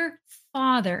Creator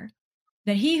Father,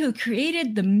 that He who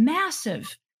created the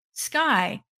massive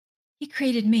sky, He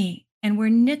created me, and we're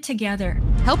knit together.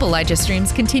 Help Elijah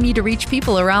Streams continue to reach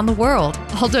people around the world.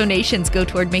 All donations go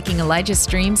toward making Elijah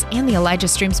Streams and the Elijah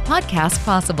Streams podcast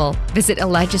possible. Visit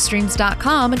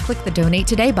ElijahStreams.com and click the Donate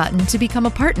Today button to become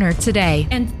a partner today.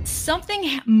 And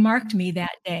something marked me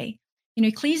that day.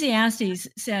 Ecclesiastes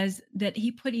says that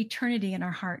He put eternity in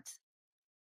our hearts.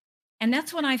 And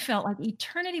that's when I felt like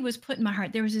eternity was put in my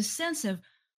heart. There was a sense of,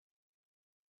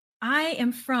 I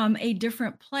am from a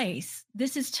different place.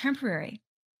 This is temporary.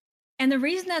 And the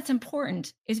reason that's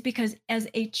important is because as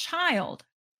a child,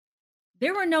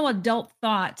 there were no adult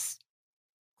thoughts,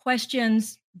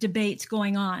 questions, debates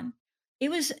going on.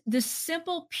 It was this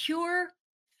simple, pure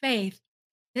faith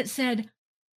that said,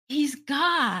 He's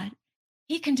God.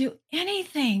 He can do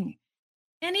anything.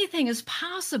 Anything is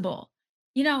possible.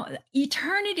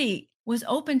 Eternity was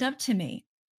opened up to me.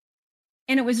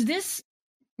 And it was this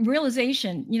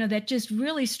realization, that just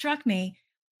really struck me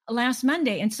last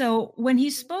Monday. And so when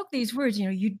he spoke these words,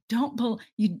 you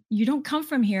don't come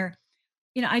from here.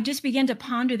 I just began to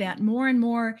ponder that more and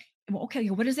more. Okay,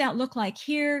 what does that look like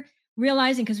here?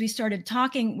 Realizing, because we started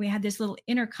talking, we had this little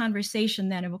inner conversation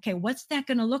then of, okay, what's that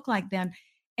going to look like then?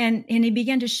 And he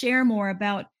began to share more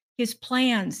about his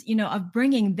plans, of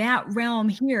bringing that realm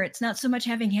here. It's not so much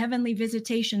having heavenly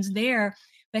visitations there,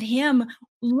 but him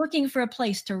looking for a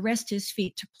place to rest his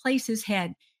feet, to place his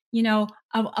head,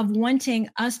 of wanting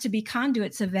us to be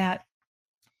conduits of that.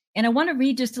 And I want to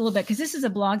read just a little bit, because this is a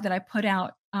blog that I put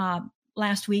out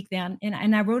last week then,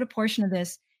 and I wrote a portion of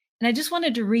this. And I just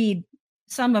wanted to read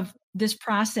some of this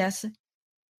process,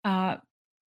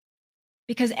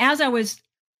 because as I was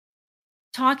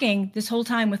talking this whole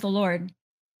time with the Lord,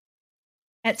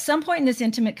 at some point in this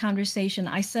intimate conversation,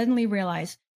 I suddenly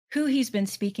realized who He's been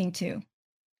speaking to.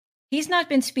 He's not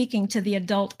been speaking to the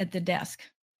adult at the desk,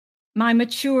 my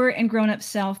mature and grown-up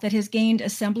self that has gained a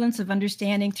semblance of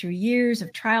understanding through years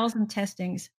of trials and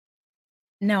testings.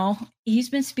 No, He's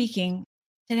been speaking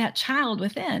to that child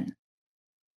within.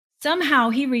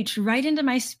 Somehow He reached right into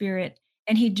my spirit,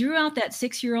 and He drew out that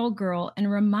 6-year-old girl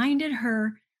and reminded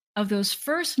her of those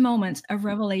first moments of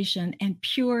revelation and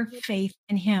pure faith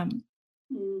in Him.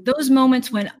 Those moments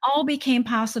when all became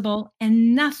possible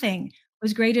and nothing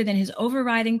was greater than His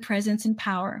overriding presence and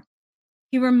power.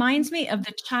 He reminds me of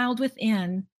the child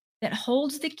within that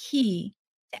holds the key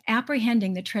to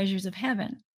apprehending the treasures of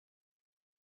heaven.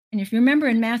 And if you remember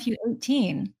in Matthew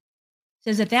 18, it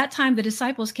says, at that time the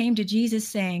disciples came to Jesus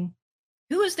saying,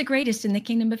 who is the greatest in the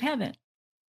kingdom of heaven?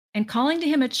 And calling to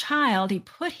Him a child, He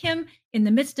put him in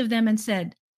the midst of them and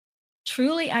said,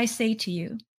 truly I say to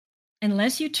you,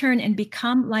 unless you turn and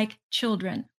become like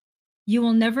children, you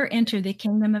will never enter the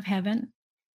kingdom of heaven.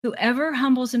 Whoever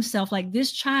humbles himself like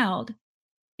this child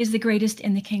is the greatest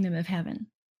in the kingdom of heaven.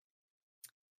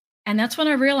 And that's when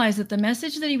I realized that the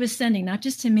message that He was sending, not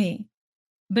just to me,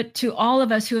 but to all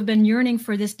of us who have been yearning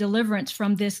for this deliverance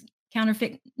from this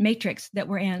counterfeit matrix that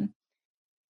we're in,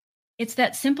 it's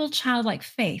that simple childlike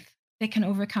faith that can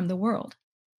overcome the world.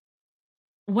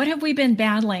 What have we been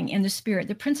battling in the spirit?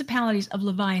 The principalities of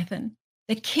Leviathan,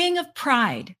 the king of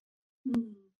pride.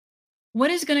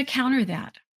 What is going to counter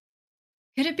that?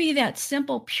 Could it be that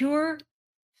simple, pure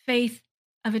faith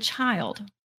of a child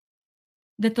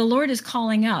that the Lord is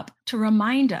calling up to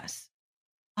remind us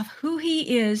of who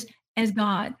He is as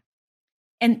God?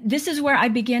 And this is where I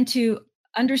begin to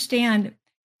understand,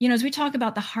 as we talk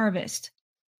about the harvest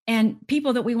and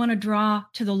people that we want to draw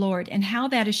to the Lord and how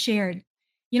that is shared.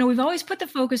 We've always put the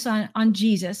focus on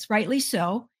Jesus, rightly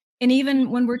so. And even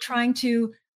when we're trying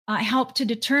to help to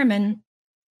determine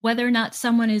whether or not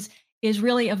someone is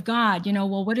really of God,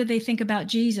 well, what do they think about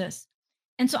Jesus?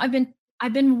 And so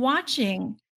I've been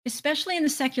watching, especially in the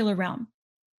secular realm,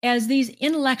 as these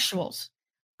intellectuals,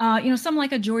 some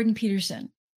like a Jordan Peterson,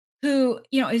 who,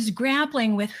 is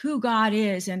grappling with who God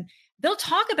is, and they'll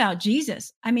talk about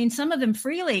Jesus. I mean, some of them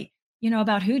freely,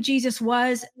 about who Jesus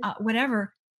was,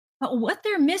 whatever. But what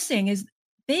they're missing is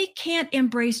they can't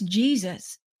embrace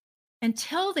Jesus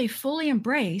until they fully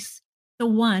embrace the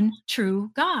one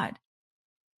true God.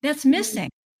 That's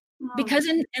missing.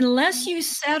 Because unless you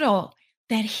settle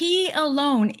that He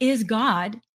alone is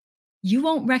God, you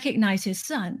won't recognize His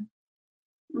Son,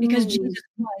 because Jesus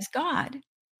was God.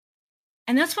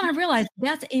 And that's when I realized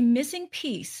that's a missing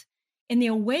piece in the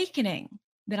awakening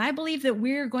that I believe that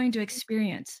we're going to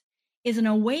experience, is an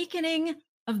awakening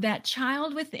of that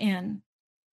child within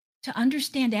to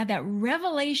understand, to have that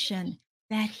revelation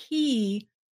that He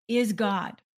is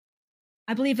God.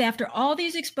 I believe that after all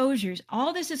these exposures,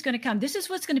 all this is going to come. This is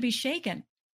what's going to be shaken.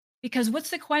 Because what's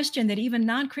the question that even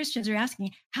non-Christians are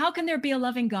asking? How can there be a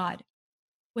loving God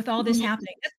with all this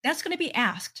happening? That's going to be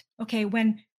asked, okay,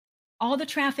 when all the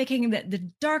trafficking,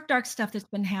 the dark, dark stuff that's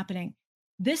been happening.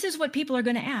 This is what people are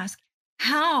going to ask.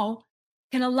 How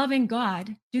can a loving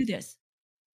God do this?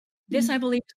 This, I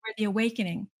believe, is where the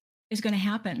awakening is going to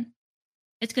happen.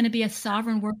 It's going to be a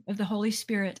sovereign work of the Holy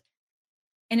Spirit.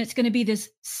 And it's going to be this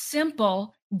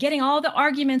simple, getting all the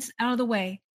arguments out of the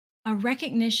way, a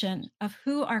recognition of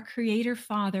who our Creator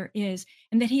Father is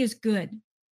and that He is good.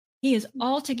 He is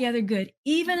altogether good.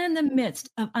 Even in the midst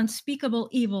of unspeakable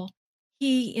evil,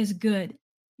 He is good.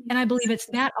 And I believe it's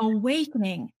that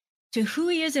awakening to who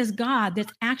He is as God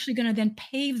that's actually going to then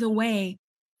pave the way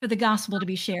for the gospel to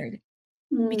be shared.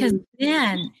 Because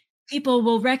then people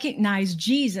will recognize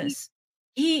Jesus.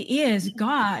 He is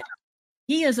God.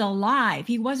 He is alive.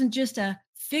 He wasn't just a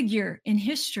figure in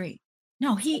history.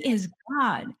 No, He is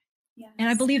God. Yes. And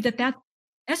I believe that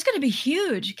that's going to be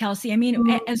huge, Kelsey. I mean,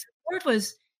 as the Lord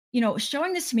was,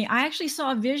 showing this to me, I actually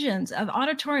saw visions of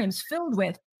auditoriums filled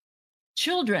with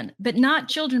children, but not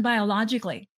children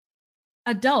biologically,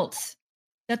 adults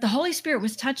that the Holy Spirit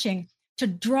was touching to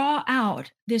draw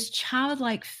out this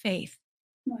childlike faith.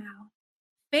 Wow.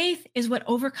 Faith is what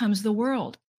overcomes the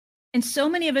world. And so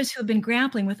many of us who have been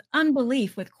grappling with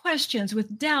unbelief, with questions,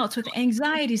 with doubts, with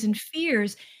anxieties and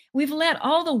fears, we've let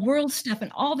all the world stuff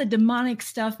and all the demonic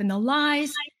stuff and the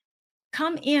lies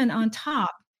come in on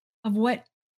top of what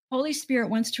Holy Spirit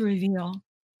wants to reveal,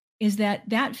 is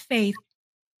that faith,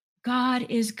 God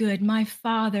is good. My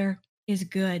Father is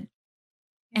good.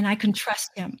 And I can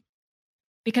trust Him,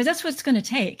 because that's what it's going to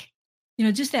take.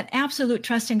 Just that absolute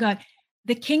trust in God.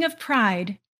 The king of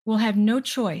pride will have no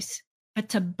choice but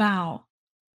to bow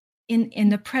in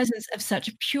the presence of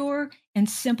such pure and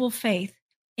simple faith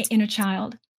in a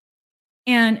child.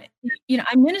 And,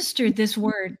 I ministered this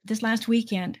word this last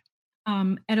weekend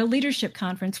at a leadership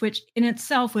conference, which in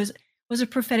itself was a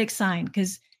prophetic sign,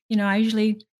 because, I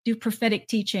usually do prophetic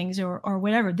teachings or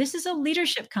whatever. This is a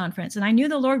leadership conference. And I knew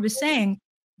the Lord was saying,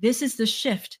 this is the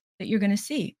shift that you're going to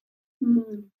see.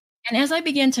 And as I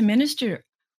began to minister,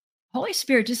 Holy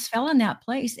Spirit just fell in that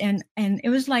place. And it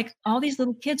was like all these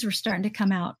little kids were starting to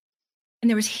come out, and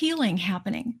there was healing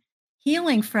happening,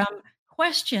 healing from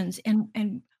questions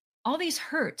and all these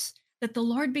hurts that the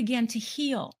Lord began to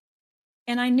heal.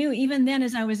 And I knew even then,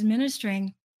 as I was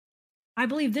ministering, I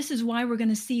believe this is why we're going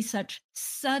to see such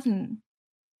sudden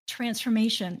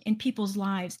transformation in people's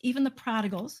lives, even the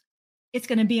prodigals. It's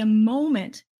going to be a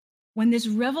moment when this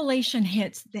revelation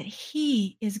hits that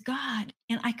He is God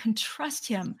and I can trust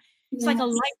Him. It's like a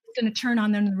light that's going to turn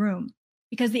on in the room,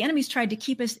 because the enemy's tried to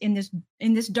keep us in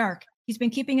this dark. He's been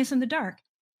keeping us in the dark.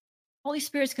 Holy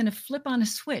Spirit's going to flip on a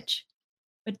switch,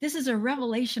 but this is a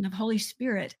revelation of Holy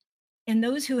Spirit. And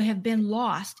those who have been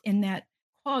lost in that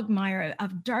quagmire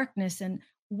of darkness and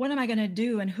what am I going to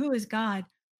do and who is God,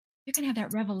 you're going to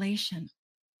have that revelation.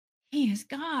 He is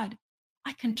God.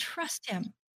 I can trust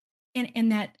Him.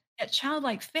 And that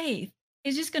childlike faith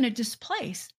is just going to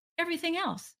displace everything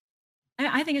else.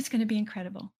 I think it's going to be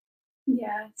incredible.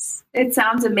 Yes, it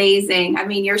sounds amazing. I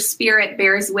mean, your spirit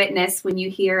bears witness when you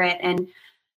hear it. And,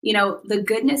 the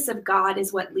goodness of God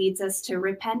is what leads us to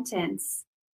repentance.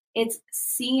 It's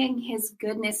seeing His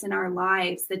goodness in our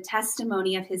lives, the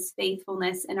testimony of His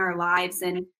faithfulness in our lives.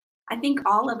 And I think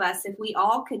all of us, if we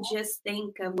all could just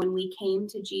think of when we came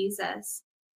to Jesus,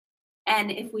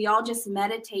 and if we all just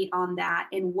meditate on that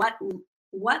and what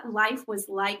life was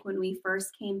like when we first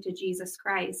came to Jesus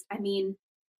Christ. I mean,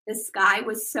 the sky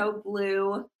was so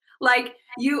blue. Like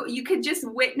you could just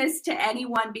witness to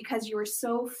anyone because you were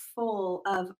so full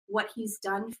of what He's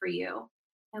done for you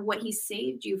and what He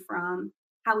saved you from,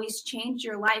 how He's changed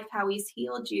your life, how He's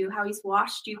healed you, how He's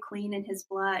washed you clean in His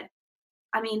blood.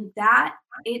 I mean, that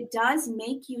it does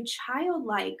make you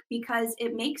childlike because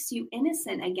it makes you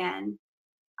innocent again.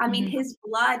 I mean, His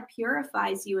blood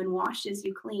purifies you and washes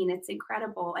you clean. It's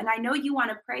incredible. And I know you want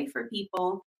to pray for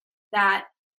people that,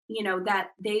 that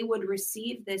they would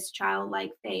receive this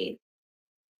childlike faith.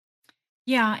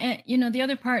 Yeah. And, the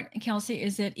other part, Kelsey,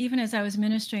 is that even as I was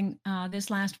ministering this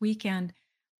last weekend,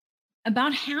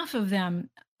 about half of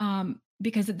them,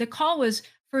 because the call was,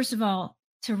 first of all,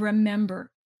 to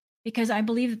remember, because I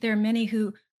believe that there are many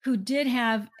who did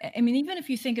have, I mean, even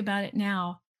if you think about it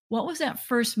now, what was that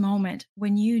first moment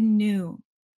when you knew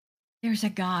there's a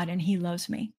God and He loves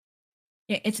me?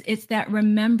 It's that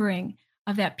remembering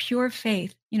of that pure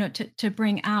faith, to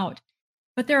bring out.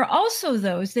 But there are also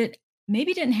those that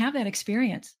maybe didn't have that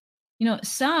experience.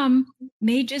 Some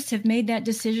may just have made that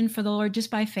decision for the Lord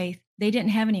just by faith. They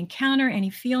didn't have any encounter, any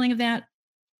feeling of that.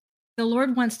 The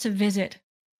Lord wants to visit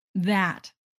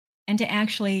that. and to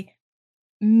actually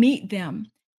meet them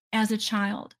as a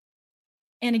child.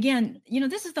 And again,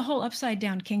 this is the whole upside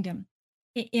down kingdom.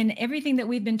 In everything that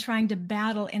we've been trying to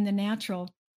battle in the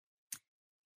natural,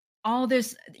 all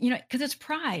this, because it's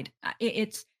pride,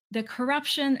 it's the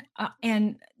corruption,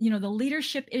 and, the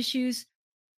leadership issues.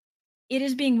 It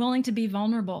is being willing to be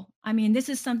vulnerable. I mean, this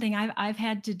is something I've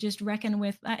had to just reckon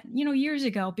with, years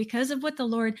ago, because of what the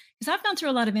Lord, because I've gone through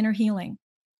a lot of inner healing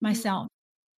myself.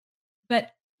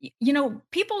 But,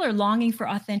 people are longing for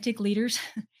authentic leaders.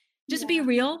 Just be Yeah.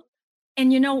 real.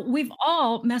 And, we've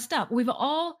all messed up. We've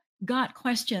all got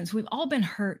questions. We've all been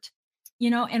hurt,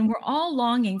 and we're all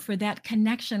longing for that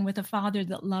connection with a father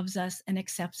that loves us and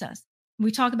accepts us.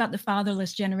 We talk about the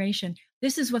fatherless generation.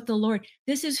 This is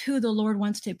who the Lord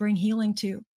wants to bring healing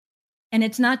to. And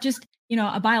it's not just,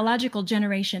 a biological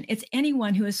generation. It's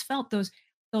anyone who has felt those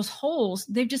holes.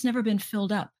 They've just never been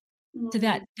filled up to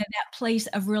that place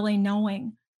of really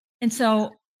knowing. And so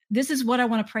this is what I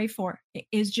want to pray for,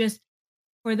 is just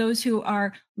for those who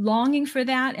are longing for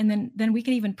that. And then we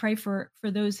can even pray for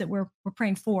those that we're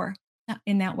praying for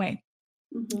in that way.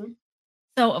 Mhm.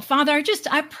 So Father,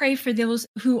 I pray for those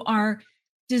who are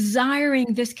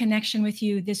desiring this connection with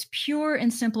you, this pure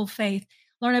and simple faith.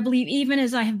 Lord, I believe even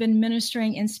as I have been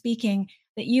ministering and speaking,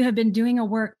 that you have been doing a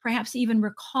work, perhaps even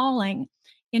recalling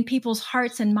in people's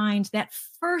hearts and minds that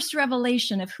first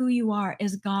revelation of who you are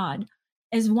as God,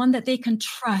 as one that they can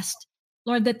trust.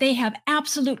 Lord, that they have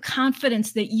absolute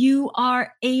confidence that you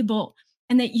are able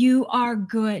and that you are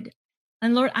good.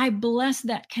 And Lord, I bless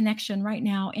that connection right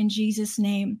now in Jesus'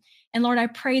 name. And Lord, I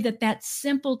pray that that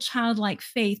simple childlike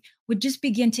faith would just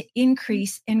begin to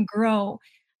increase and grow,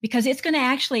 because it's going to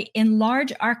actually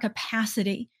enlarge our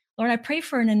capacity. Lord, I pray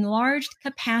for an enlarged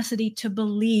capacity to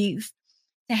believe,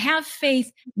 to have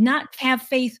faith, not have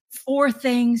faith for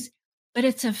things, but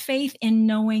it's a faith in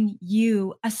knowing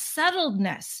you, a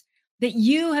settledness that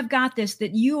you have got this,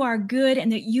 that you are good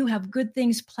and that you have good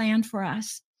things planned for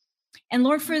us. And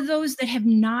Lord, for those that have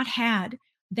not had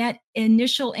that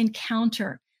initial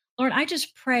encounter, Lord, I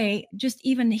just pray just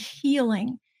even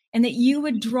healing, and that you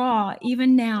would draw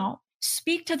even now,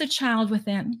 speak to the child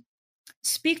within,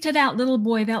 speak to that little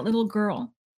boy, that little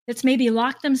girl that's maybe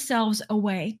locked themselves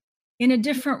away in a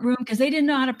different room because they didn't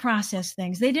know how to process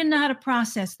things. They didn't know how to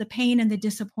process the pain and the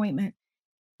disappointment.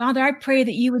 Father, I pray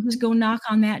that you would just go knock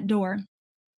on that door,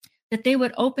 that they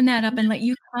would open that up and let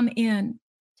you come in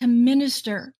to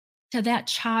minister to that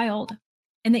child,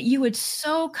 and that you would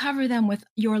so cover them with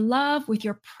your love, with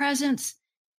your presence,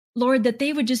 Lord, that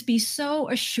they would just be so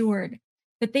assured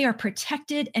that they are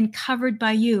protected and covered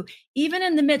by you, even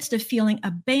in the midst of feeling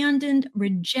abandoned,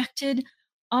 rejected,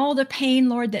 all the pain,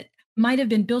 Lord, that might have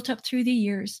been built up through the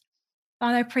years.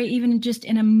 Father, I pray even just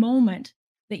in a moment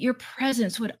that your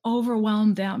presence would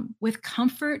overwhelm them with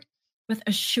comfort, with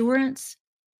assurance,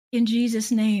 in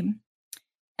Jesus' name.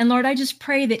 And Lord, I just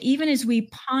pray that even as we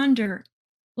ponder,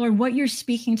 Lord, what you're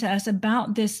speaking to us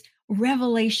about this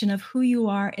revelation of who you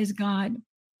are as God,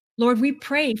 Lord, we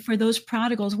pray for those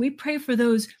prodigals. We pray for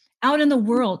those out in the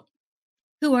world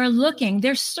who are looking,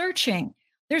 they're searching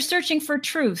for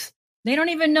truth. They don't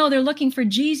even know they're looking for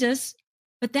Jesus,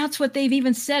 but that's what they've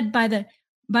even said by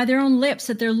their own lips,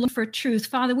 that they're looking for truth.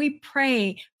 Father, we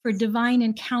pray for divine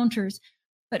encounters,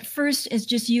 but first is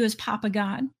just you as Papa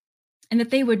God, and that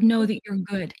they would know that you're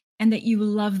good and that you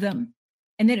love them,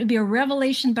 and that it would be a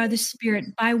revelation by the Spirit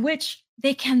by which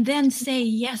they can then say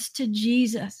yes to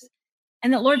Jesus.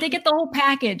 And that, Lord, they get the whole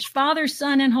package, Father,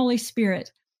 Son, and Holy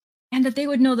Spirit, and that they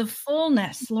would know the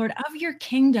fullness, Lord, of your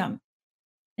kingdom.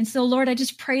 And so, Lord, I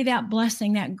just pray that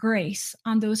blessing, that grace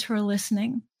on those who are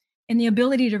listening, and the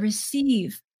ability to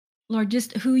receive, Lord,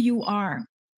 just who you are.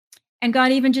 And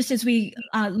God, even just as we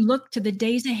look to the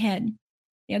days ahead,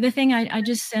 the other thing I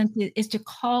just sense is to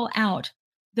call out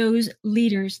those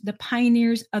leaders, the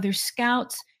pioneers, other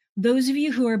scouts, those of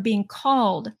you who are being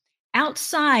called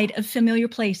outside of familiar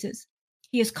places.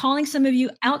 He is calling some of you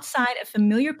outside of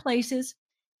familiar places,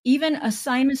 even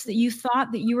assignments that you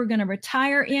thought that you were going to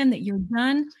retire in, that you're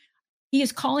done. He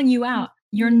is calling you out.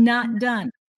 You're not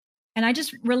done. And I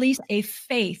just release a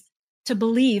faith to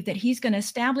believe that he's going to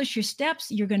establish your steps.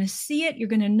 You're going to see it. You're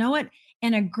going to know it.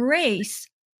 And a grace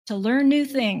to learn new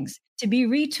things, to be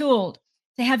retooled,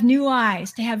 to have new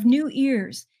eyes, to have new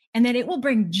ears, and that it will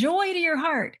bring joy to your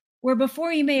heart, where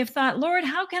before you may have thought, Lord,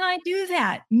 how can I do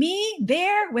that? Me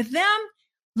there with them?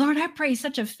 Lord, I pray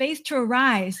such a faith to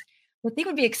arise that they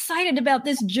would be excited about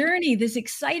this journey, this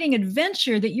exciting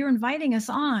adventure that you're inviting us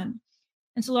on.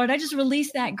 And so, Lord, I just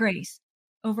release that grace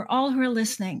over all who are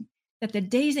listening, that the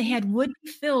days ahead would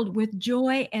be filled with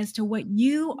joy as to what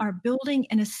you are building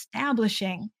and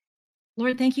establishing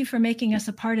Lord, thank you for making us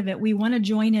a part of it. We want to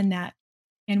join in that.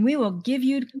 And we will give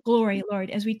you glory, Lord,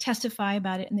 as we testify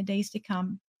about it in the days to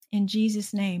come. In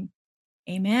Jesus' name,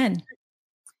 amen.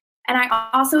 And I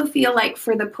also feel like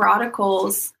for the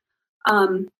prodigals,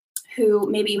 who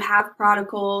maybe you have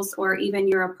prodigals or even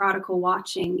you're a prodigal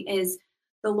watching, is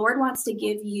the Lord wants to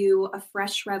give you a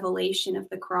fresh revelation of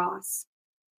the cross,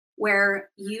 where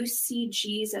you see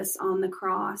Jesus on the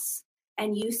cross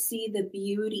and you see the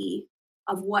beauty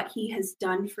of what he has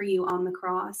done for you on the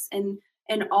cross, and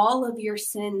all of your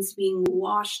sins being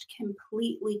washed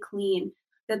completely clean,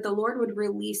 that the Lord would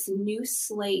release new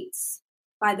slates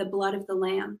by the blood of the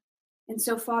Lamb. And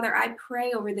so, Father, I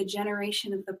pray over the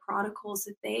generation of the prodigals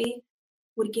that they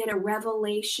would get a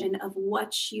revelation of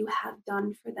what you have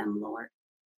done for them, Lord.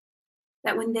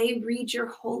 That when they read your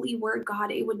holy word,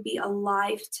 God, it would be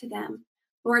alive to them.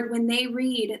 Lord, when they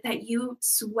read that you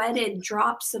sweated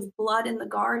drops of blood in the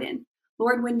garden,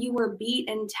 Lord, when you were beat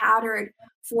and tattered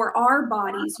for our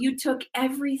bodies, you took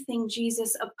everything,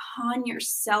 Jesus, upon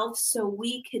yourself so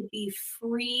we could be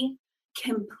free,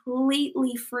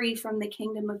 completely free from the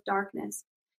kingdom of darkness,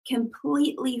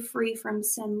 completely free from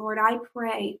sin. Lord, I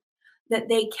pray that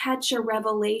they catch a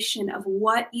revelation of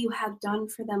what you have done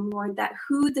for them, Lord, that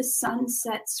who the Son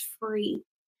sets free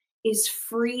is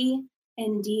free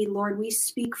indeed. Lord, we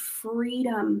speak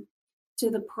freedom to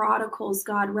the prodigals,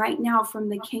 God, right now from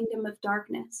the kingdom of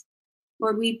darkness.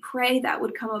 Lord, we pray that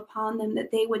would come upon them,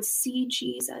 that they would see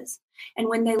Jesus. And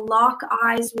when they lock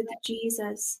eyes with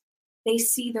Jesus, they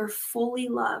see they're fully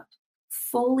loved,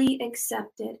 fully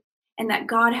accepted, and that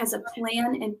God has a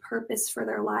plan and purpose for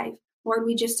their life. Lord,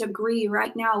 we just agree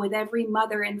right now with every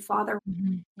mother and father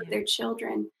with their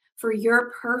children for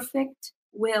your perfect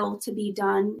will to be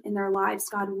done in their lives.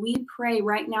 God, we pray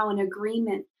right now in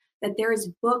agreement that there's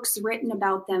books written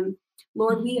about them.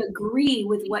 Lord, we agree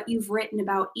with what you've written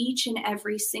about each and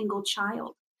every single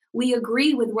child. We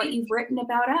agree with what you've written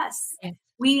about us.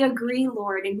 We agree,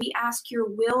 Lord, and we ask your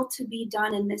will to be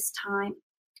done in this time.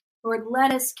 Lord, let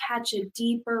us catch a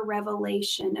deeper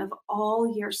revelation of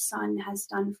all your Son has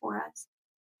done for us.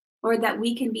 Lord, that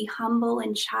we can be humble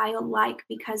and childlike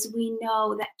because we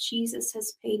know that Jesus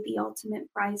has paid the ultimate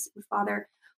price. And Father,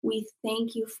 we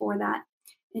thank you for that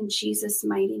in Jesus'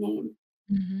 mighty name.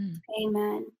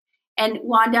 Amen. And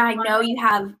Wanda, I know you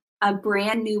have a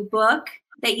brand new book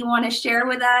that you want to share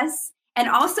with us, and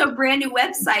also a brand new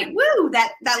website. Woo!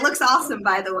 That looks awesome,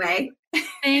 by the way.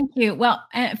 Thank you. Well,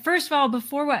 first of all,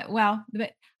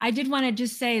 I did want to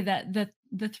just say that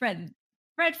the Thread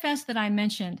Fest that I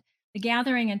mentioned, the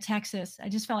gathering in Texas, I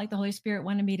just felt like the Holy Spirit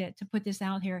wanted me to put this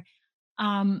out here.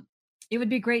 It would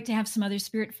be great to have some other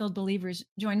Spirit-filled believers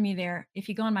join me there. If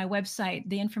you go on my website,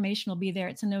 the information will be there.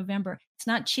 It's in November. It's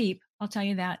not cheap, I'll tell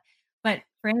you that. But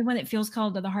for anyone that feels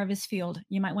called to the harvest field,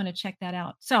 you might want to check that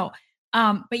out. So,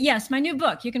 but yes, my new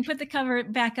book, you can put the cover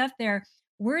back up there.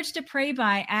 Words to Pray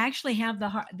By. I actually have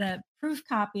the proof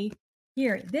copy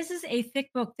here. This is a thick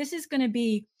book. This is going to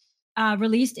be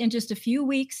released in just a few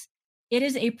weeks. It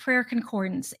is a prayer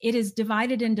concordance. It is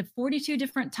divided into 42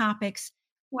 different topics.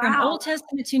 Wow. From Old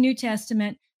Testament to New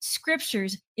Testament,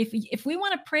 scriptures. If we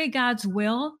want to pray God's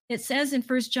will, it says in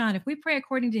 1 John, if we pray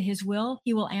according to his will,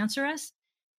 he will answer us.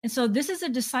 And so this is a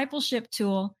discipleship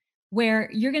tool where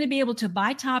you're going to be able to,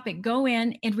 by topic, go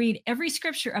in and read every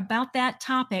scripture about that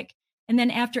topic. And then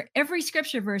after every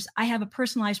scripture verse, I have a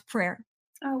personalized prayer.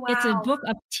 Oh, wow. It's a book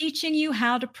of teaching you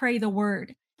how to pray the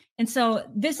word. And so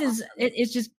this is,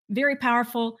 it's just very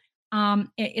powerful.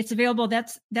 It's available.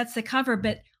 That's the cover,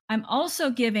 but I'm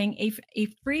also giving a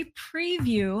free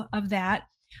preview of that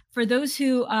for those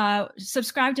who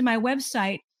subscribe to my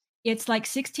website. It's like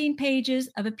 16 pages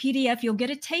of a PDF. You'll get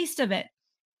a taste of it,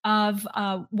 of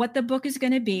what the book is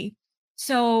going to be.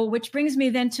 So, which brings me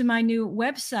then to my new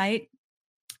website,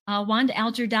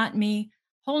 wandaalger.me,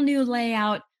 whole new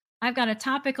layout. I've got a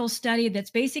topical study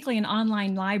that's basically an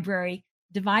online library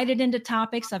divided into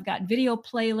topics. I've got video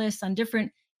playlists on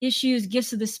different issues,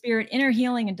 gifts of the Spirit, inner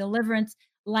healing and deliverance,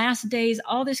 last days,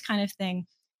 all this kind of thing.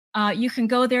 You can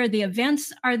go there. The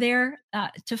events are there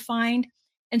to find.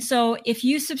 And so if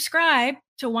you subscribe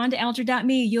to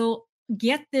wandaalger.me, you'll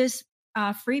get this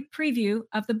free preview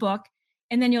of the book.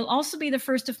 And then you'll also be the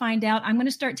first to find out. I'm going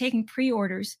to start taking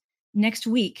pre-orders next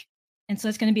week. And so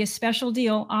it's going to be a special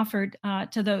deal offered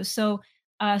to those. So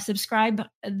subscribe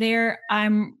there.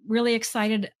 I'm really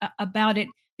excited about it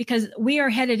because we are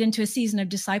headed into a season of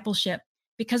discipleship.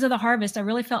 Because of the harvest, I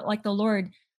really felt like the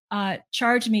Lord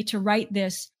charged me to write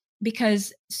this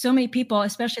because so many people,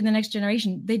 especially the next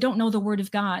generation, they don't know the word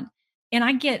of God. And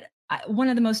I get one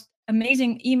of the most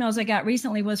amazing emails I got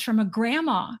recently was from a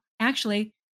grandma,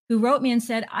 actually, who wrote me and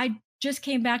said, I just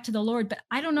came back to the Lord, but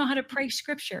I don't know how to pray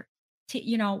scripture.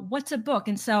 What's a book?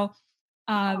 And so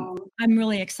I'm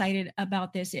really excited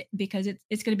about this because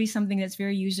it's going to be something that's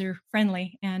very user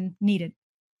friendly and needed.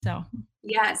 So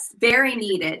yes, very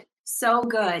needed. So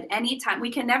good. Anytime.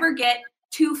 We can never get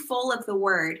too full of the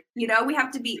word. We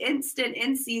have to be instant,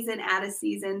 in season, out of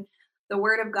season. The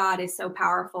word of God is so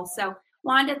powerful. So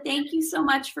Wanda, thank you so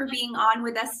much for being on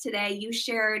with us today. You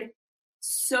shared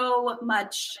so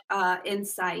much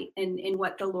insight in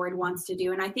what the Lord wants to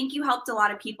do. And I think you helped a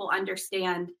lot of people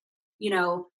understand,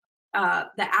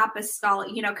 the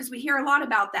apostolic, because we hear a lot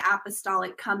about the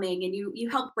apostolic coming, and you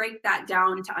help break that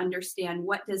down to understand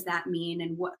what does that mean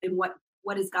and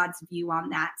what is God's view on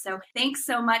that. So thanks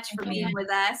so much for being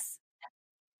with us.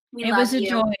 It was a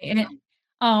joy.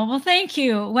 Well, thank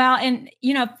you. Well, and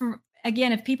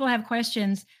again, if people have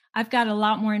questions, I've got a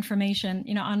lot more information,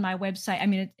 on my website. I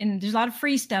mean, and there's a lot of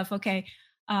free stuff. Okay.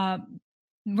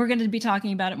 We're going to be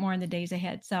talking about it more in the days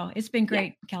ahead. So it's been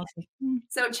great, Kelsey.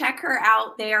 So check her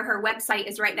out there. Her website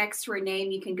is right next to her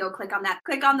name. You can go click on that.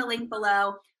 Click on the link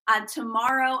below.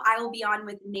 Tomorrow, I will be on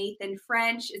with Nathan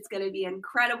French. It's going to be an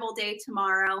incredible day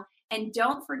tomorrow. And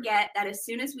don't forget that as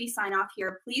soon as we sign off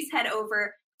here, please head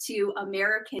over to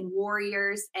American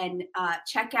Warriors and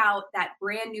check out that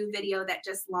brand new video that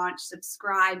just launched.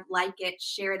 Subscribe, like it,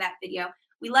 share that video.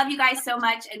 We love you guys so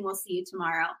much, and we'll see you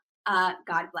tomorrow.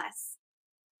 God bless.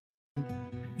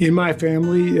 In my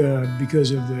family,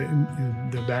 because of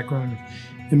the background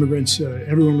of immigrants,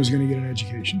 everyone was going to get an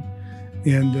education.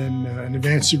 And then an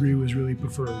advanced degree was really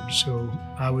preferred. So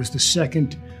I was the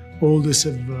second oldest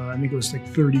of, I think it was like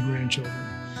 30 grandchildren.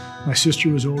 My sister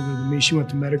was older than me. She went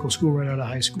to medical school right out of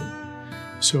high school.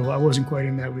 So I wasn't quite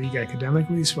in that league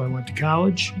academically, so I went to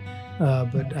college.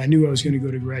 But I knew I was going to go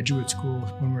to graduate school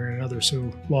one way or another,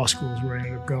 so law school is where I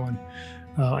ended up going.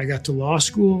 I got to law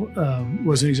school,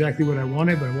 wasn't exactly what I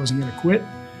wanted, but I wasn't going to quit.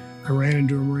 I ran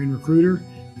into a Marine recruiter,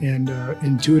 and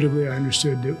intuitively I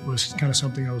understood it was kind of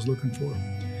something I was looking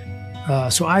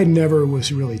for. So I never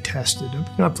was really tested.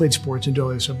 I played sports and did all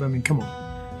this stuff. I mean, come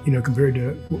on, compared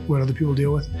to what other people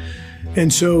deal with.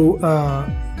 And so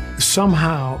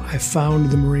somehow I found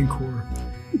the Marine Corps.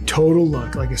 Total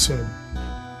luck, like I said.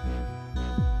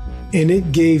 And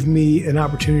it gave me an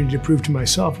opportunity to prove to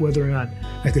myself whether or not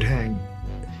I could hang,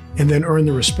 and then earn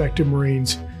the respect of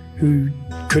Marines who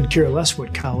could care less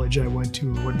what college I went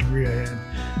to or what degree I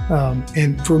had.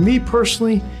 And for me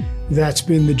personally, that's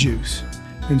been the juice.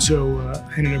 And so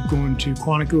I ended up going to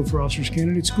Quantico for Officers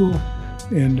Candidate School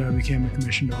and became a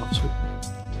commissioned officer.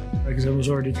 Because I was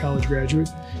already a college graduate,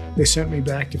 they sent me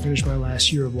back to finish my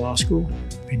last year of law school.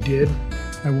 I did.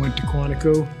 I went to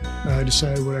Quantico. I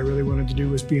decided what I really wanted to do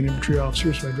was be an infantry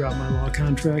officer, so I dropped my law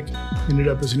contract, ended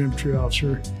up as an infantry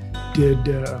officer, did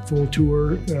a full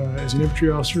tour as an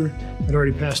infantry officer. I'd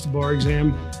already passed the bar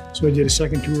exam, so I did a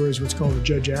second tour as what's called a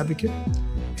judge advocate,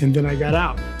 and then I got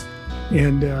out.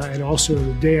 And also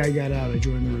the day I got out, I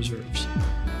joined the reserves.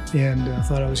 And I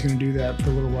thought I was going to do that for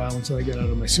a little while until I got out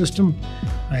of my system.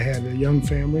 I had a young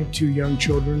family, 2 young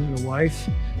children and a wife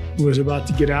who was about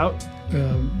to get out.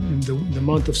 In the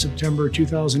month of September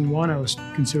 2001, I was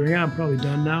considering, I'm probably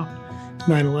done now.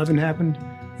 9/11 happened,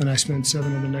 and I spent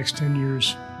 7 of the next 10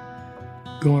 years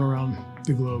going around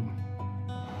the globe.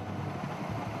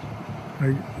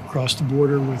 I crossed the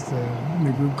border with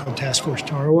a group called Task Force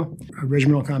Tarawa,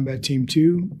 Regimental Combat Team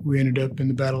 2. We ended up in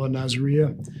the Battle of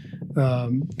Nasiriyah,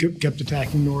 kept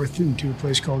attacking north into a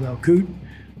place called Al-Qut,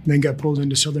 then got pulled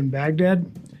into southern Baghdad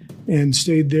and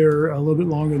stayed there a little bit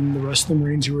longer than the rest of the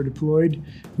Marines who were deployed.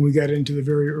 And we got into the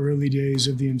very early days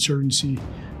of the insurgency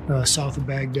south of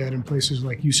Baghdad in places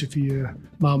like Yusufia,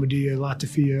 Mahmudiyah,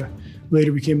 Latifiyah,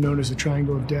 later became known as the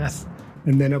Triangle of Death,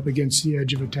 and then up against the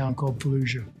edge of a town called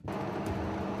Fallujah.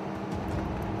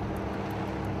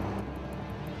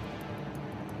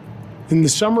 In the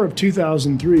summer of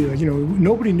 2003,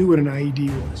 nobody knew what an IED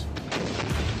was.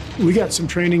 We got some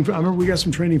training. I remember we got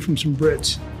some training from some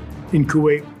Brits in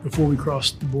Kuwait before we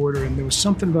crossed the border, and there was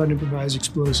something about improvised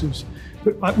explosives.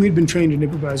 But we'd been trained in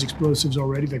improvised explosives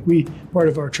already. Part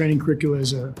of our training curricula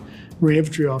as a Marine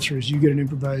infantry officer is you get an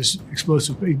improvised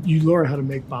explosive. You learn how to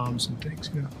make bombs and things.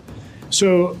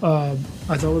 So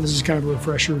I thought, well, this is kind of a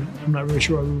refresher. I'm not really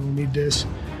sure why we will need this,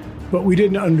 but we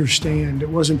didn't understand. It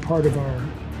wasn't part of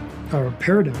our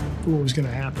paradigm for what was going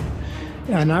to happen.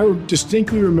 And I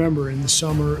distinctly remember in the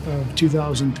summer of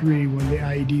 2003 when the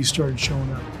IEDs started showing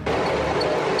up.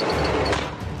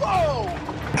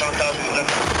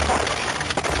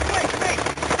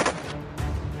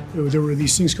 There were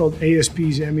these things called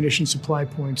ASPs, ammunition supply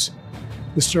points,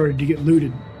 that started to get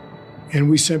looted. And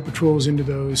we sent patrols into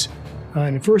those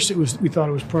And at first we thought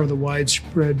it was part of the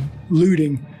widespread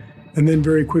looting. And then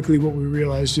very quickly what we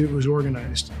realized, it was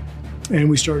organized. And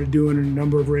we started doing a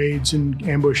number of raids and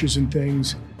ambushes and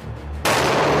things.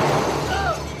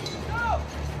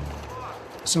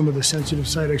 Some of the sensitive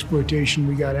site exploitation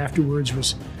we got afterwards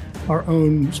was our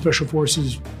own special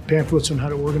forces pamphlets on how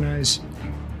to organize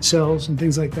cells and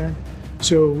things like that.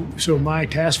 So my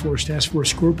task force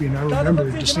Scorpion, I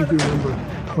distinctly remember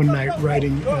one night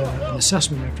writing an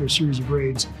assessment after a series of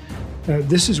raids.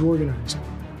 This is organized.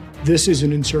 This is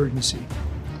an insurgency.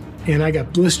 And I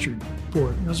got blistered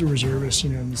for it. I was a reservist,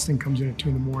 and this thing comes in at 2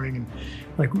 a.m. and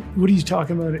like, what are you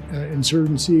talking about,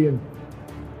 insurgency? And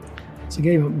it's like,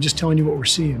 hey, I'm just telling you what we're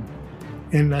seeing.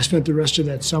 And I spent the rest of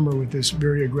that summer with this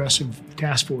very aggressive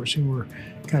task force, and we're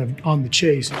kind of on the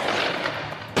chase.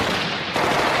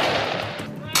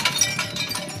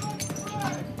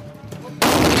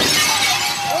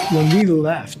 When we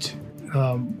left,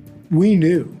 we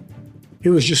knew it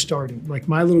was just starting. Like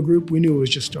my little group, we knew it was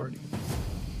just starting.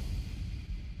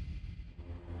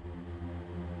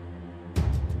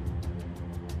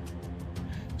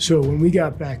 So when we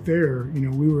got back there,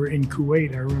 we were in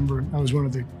Kuwait. I remember I was one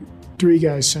of the 3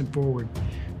 guys sent forward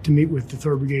to meet with the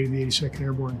 3rd Brigade of the 82nd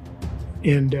Airborne.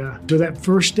 And so that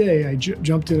first day, I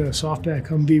jumped in a softback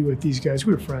Humvee with these guys.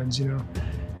 We were friends, and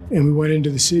we went into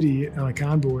the city on a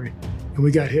convoy, and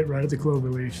we got hit right at the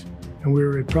Cloverleaf. And we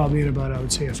were probably in about, I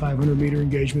would say, a 500-meter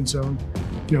engagement zone.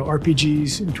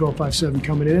 RPGs and 12.57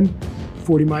 coming in,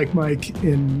 40 Mike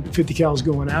and 50 cals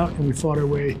going out, and we fought our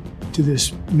way to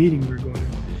this meeting we were going to.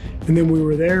 And then we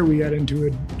were there, we got into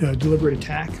a deliberate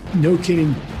attack. No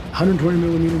kidding, 120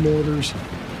 millimeter mortars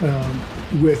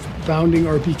with bounding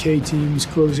RPK teams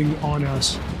closing on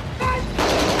us.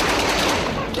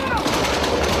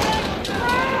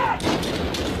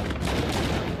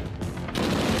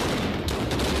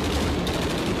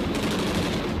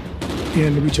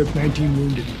 And we took 19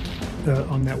 wounded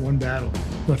on that one battle,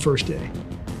 the first day.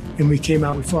 And we came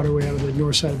out, we fought our way out of the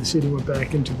north side of the city, went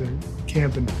back into the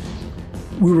camp, and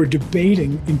we were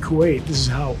debating in Kuwait, this is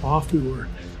how off we were.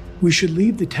 We should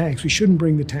leave the tanks. We shouldn't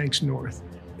bring the tanks north.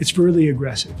 It's really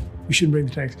aggressive. We shouldn't bring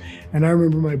the tanks. And I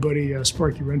remember my buddy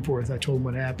Sparky Renforth, I told him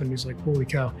what happened. He's like, holy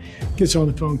cow. Gets on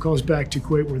the phone, calls back to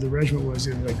Kuwait where the regiment was,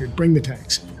 and they're like, bring the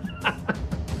tanks.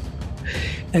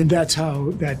 And that's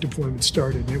how that deployment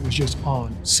started. It was just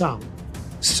on, solid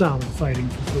fighting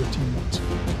for 13 months.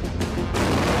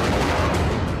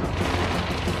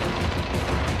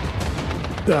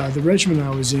 The regiment I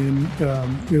was in,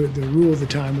 the rule of the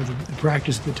time, or the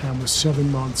practice at the time, was 7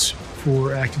 months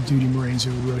for active duty Marines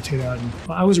that would rotate out. And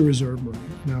I was a reserve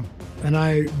Marine, and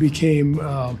I became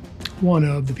one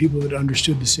of the people that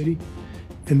understood the city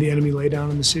and the enemy laydown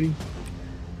in the city.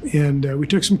 And we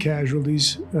took some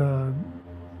casualties.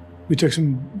 We took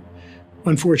some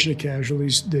unfortunate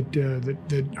casualties that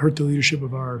hurt the leadership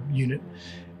of our unit,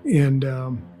 and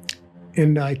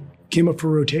I came up for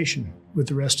rotation with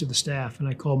the rest of the staff. And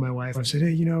I called my wife. I said,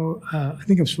 hey, I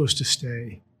think I'm supposed to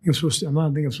stay. I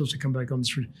don't think I'm supposed to come back on the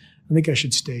street. I think I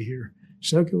should stay here.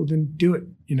 She said, okay, well then do it.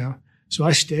 So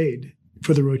I stayed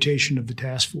for the rotation of the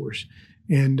task force,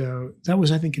 and that was,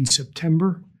 I think, in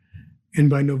September, and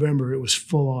by November it was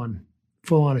full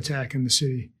on attack in the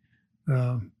city.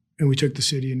 And we took the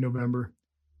city in November.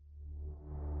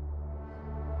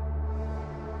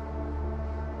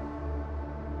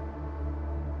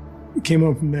 We came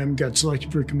home from them, got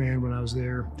selected for command when I was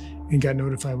there, and got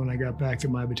notified when I got back that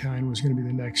my battalion was going to be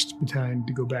the next battalion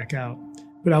to go back out.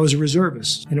 But I was a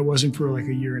reservist, and it wasn't for like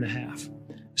a year and a half.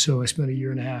 So I spent a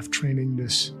year and a half training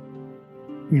this,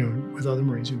 with other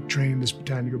Marines who trained this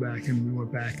battalion to go back, and we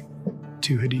went back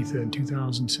to Haditha in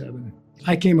 2007.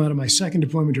 I came out of my second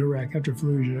deployment to Iraq after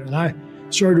Fallujah, and I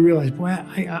started to realize, boy,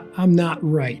 I'm not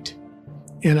right.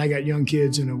 And I got young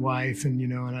kids and a wife, and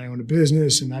and I own a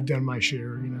business, and I've done my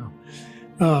share,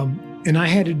 And I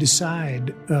had to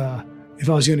decide if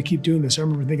I was going to keep doing this. I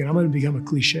remember thinking, I'm going to become a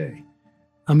cliche.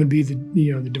 I'm going to be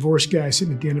the divorced guy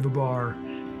sitting at the end of a bar.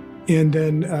 And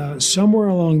then somewhere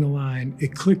along the line,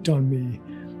 it clicked on me.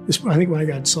 I think when I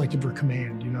got selected for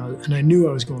command, and I knew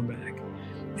I was going back.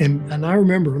 And I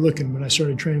remember looking when I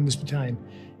started training this battalion,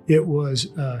 it was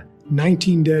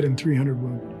 19 dead and 300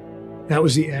 wounded. That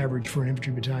was the average for an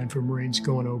infantry battalion for Marines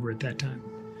going over at that time.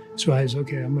 So I was,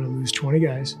 okay, I'm going to lose 20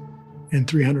 guys and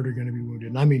 300 are going to be wounded.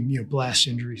 And I mean, blast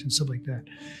injuries and stuff like that.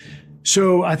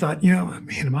 So I thought,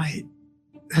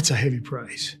 that's a heavy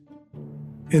price.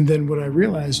 And then what I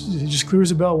realized, it just clear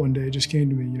as a bell one day, it just came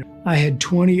to me, I had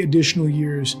 20 additional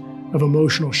years of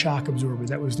emotional shock absorber.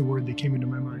 That was the word that came into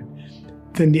my mind.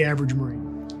 Than the average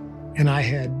Marine. And I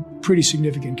had pretty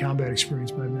significant combat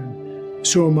experience by then.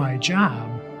 So my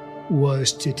job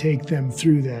was to take them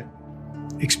through that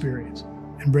experience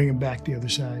and bring them back the other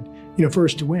side.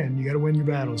 First to win, you got to win your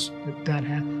battles.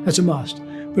 That's a must.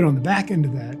 But on the back end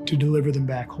of that, to deliver them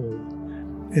back whole.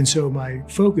 And so my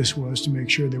focus was to make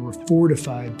sure they were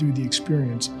fortified through the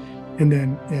experience and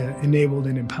then enabled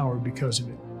and empowered because of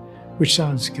it, which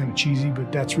sounds kind of cheesy,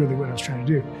 but that's really what I was trying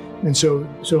to do. And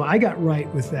so I got right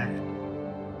with that.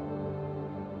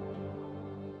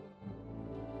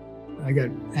 I got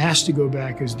asked to go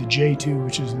back as the J2,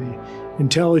 which is the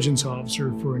intelligence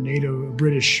officer for a NATO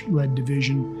British-led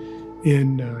division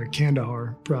in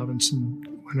Kandahar province, and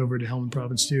went over to Helmand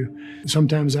province too.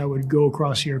 Sometimes I would go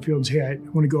across the airfield and say, hey, I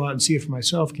want to go out and see it for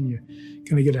myself. Can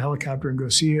I get a helicopter and go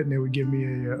see it? And they would give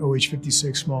me a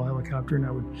OH-56 small helicopter, and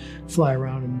I would fly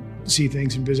around and see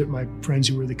things and visit my friends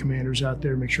who were the commanders out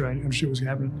there, make sure I understood what was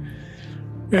happening.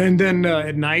 And then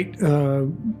at night,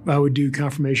 I would do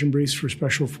confirmation briefs for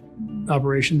special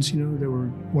operations, that were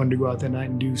wanted to go out that night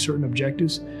and do certain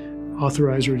objectives,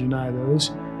 authorize or deny those,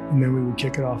 and then we would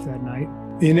kick it off that night.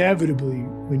 Inevitably,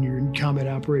 when you're in combat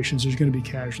operations, there's going to be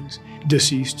casualties.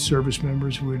 Deceased service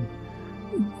members would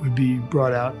be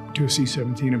brought out to a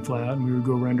C-17 and fly out, and we would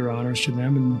go render honors to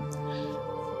them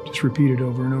and just repeat it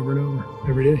over and over and over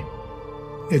every day.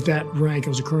 At that rank, I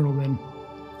was a colonel then.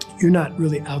 You're not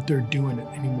really out there doing it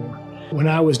anymore. When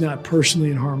I was not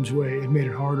personally in harm's way, it made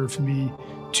it harder for me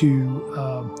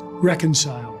to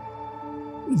reconcile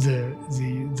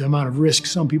the amount of risk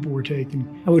some people were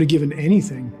taking. I would have given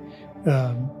anything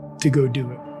to go do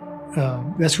it.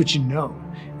 That's what you know.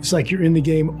 It's like you're in the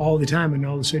game all the time and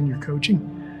all of a sudden you're coaching.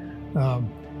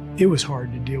 It was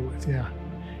hard to deal with, yeah.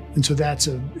 And so that's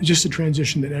just a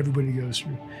transition that everybody goes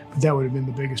through. But that would have been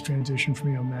the biggest transition for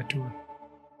me on that tour.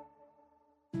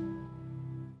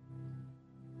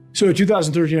 So in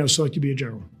 2013, I was selected to be a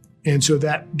general. And so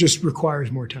that just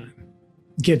requires more time.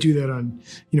 You can't do that on,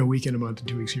 a weekend, a month, and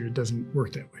 2 weeks a year. It doesn't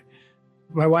work that way.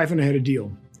 My wife and I had a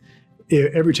deal.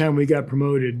 Every time we got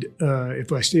promoted,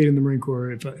 if I stayed in the Marine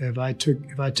Corps, if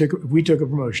we took a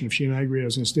promotion, if she and I agreed I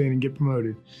was going to stay in and get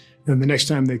promoted, then the next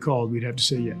time they called, we'd have to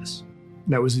say yes.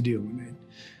 That was the deal we made.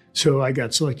 So I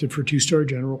got selected for 2-star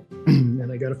general,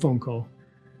 and I got a phone call.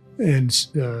 And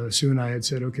Sue and I had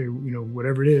said, okay,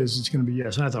 whatever it is, it's going to be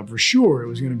yes. And I thought for sure it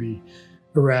was going to be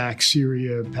Iraq,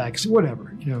 Syria, Pakistan,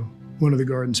 whatever, one of the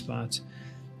garden spots.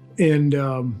 And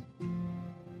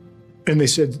they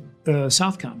said,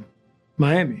 Southcom,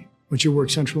 Miami, which you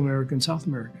work Central America and South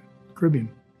America, Caribbean.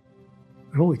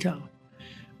 Holy cow.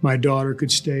 My daughter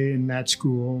could stay in that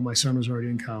school. My son was already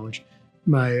in college.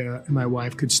 My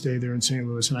wife could stay there in St.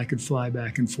 Louis, and I could fly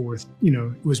back and forth.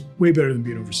 It was way better than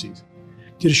being overseas.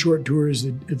 Did a short tour as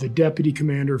the deputy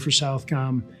commander for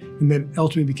Southcom, and then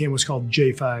ultimately became what's called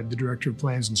J5, the director of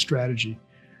plans and strategy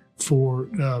for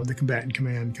the combatant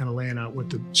command, kind of laying out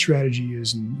what the strategy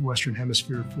is in the Western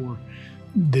Hemisphere for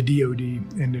the DOD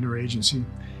and interagency.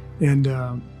 And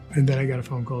then I got a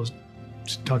phone call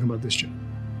talking about this job.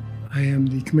 I am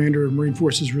the commander of Marine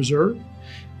Forces Reserve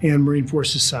and Marine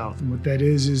Forces South. And what that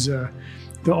is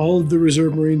all of the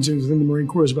Reserve Marines within the Marine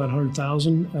Corps is about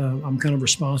 100,000. I'm kind of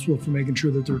responsible for making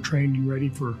sure that they're trained and ready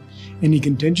for any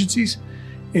contingencies.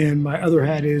 And my other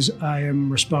hat is I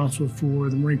am responsible for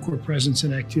the Marine Corps presence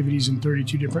and activities in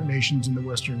 32 different nations in the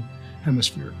Western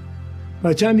Hemisphere. By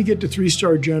the time you get to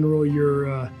 3-star general,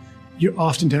 you're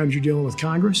oftentimes you're dealing with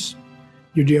Congress,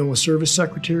 you're dealing with service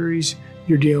secretaries,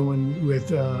 you're dealing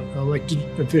with elected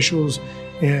officials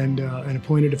and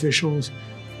appointed officials.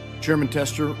 Chairman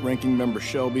Tester, Ranking Member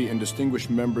Shelby, and distinguished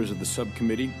members of the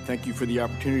subcommittee, thank you for the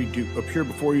opportunity to appear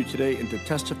before you today and to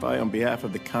testify on behalf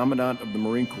of the Commandant of the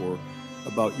Marine Corps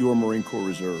about your Marine Corps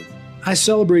Reserve. I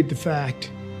celebrate the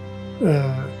fact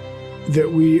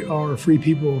that we are a free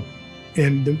people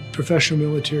and the professional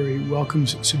military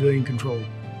welcomes civilian control.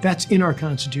 That's in our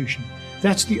Constitution.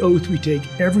 That's the oath we take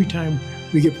every time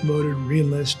we get promoted,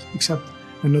 re-enlist, accept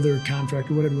another contract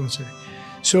or whatever you want to say.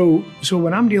 So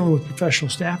when I'm dealing with professional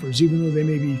staffers, even though they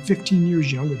may be 15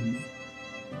 years younger than me,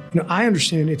 I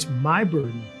understand it's my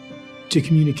burden to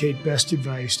communicate best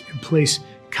advice and place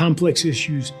complex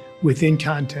issues within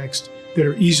context that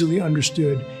are easily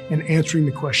understood and answering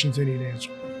the questions they need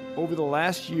answered. Over the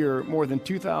last year, more than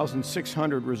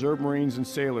 2,600 Reserve Marines and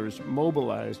sailors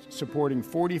mobilized, supporting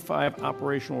 45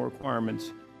 operational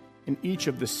requirements in each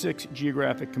of the 6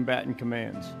 geographic combatant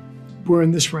commands. We're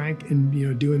in this rank and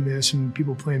doing this and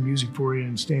people playing music for you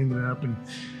and standing up and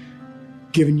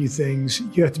giving you things.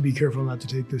 You have to be careful not to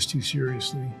take this too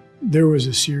seriously. There was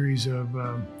a series of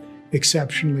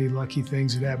exceptionally lucky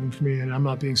things that happened for me, and I'm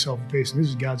not being self-effacing. This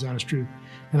is God's honest truth.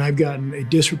 And I've gotten a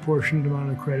disproportionate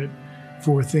amount of credit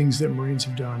for things that Marines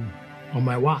have done on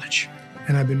my watch.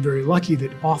 And I've been very lucky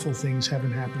that awful things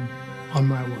haven't happened on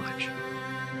my watch.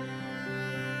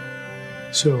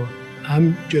 So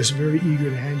I'm just very eager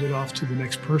to hand it off to the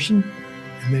next person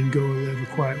and then go live a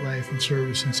quiet life and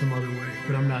service in some other way.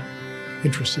 But I'm not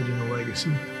interested in a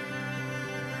legacy.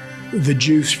 The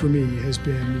juice for me has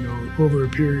been, over a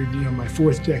period, my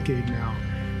fourth decade now,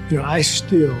 I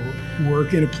still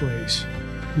work in a place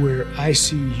where I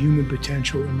see human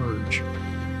potential emerge.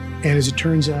 And as it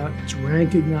turns out, it's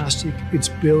rank agnostic, it's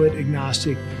billet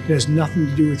agnostic, it has nothing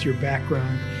to do with your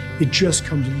background. It just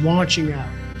comes launching out.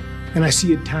 And I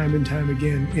see it time and time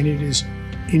again, and it is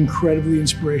incredibly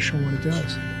inspirational when it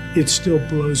does. It still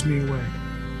blows me away.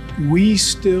 We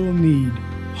still need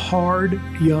hard,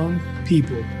 young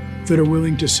people that are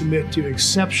willing to submit to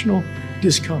exceptional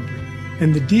discomfort.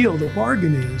 And the deal, the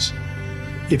bargain is,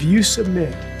 if you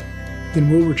submit, then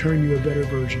we'll return you a better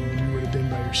version than you would have been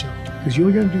by yourself. Because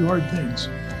you're going to do hard things.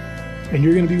 And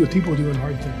you're going to be with people doing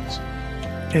hard things.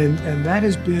 And that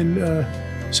has been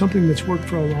something that's worked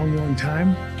for a long, long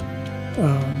time.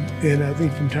 And I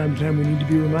think from time to time we need to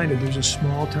be reminded there's a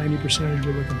small, tiny percentage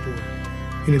we're looking for.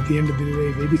 And at the end of the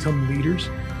day, they become leaders,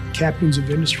 captains of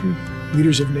industry,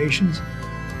 leaders of nations.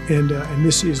 And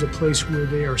this is a place where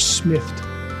they are smithed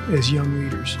as young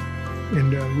leaders.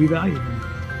 And we value them.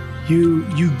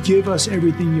 You give us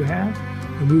everything you have,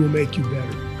 and we will make you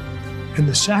better. And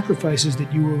the sacrifices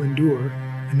that you will endure,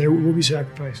 and there will be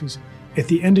sacrifices, at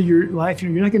the end of your life,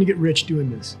 you're not going to get rich doing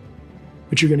this,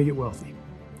 but you're going to get wealthy.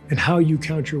 And how you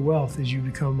count your wealth as you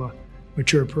become a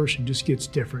mature person just gets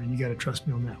different, and you got to trust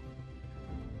me on that.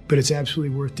 But it's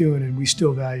absolutely worth doing, and we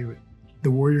still value it.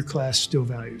 The warrior class still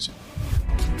values it.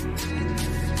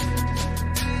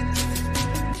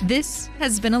 This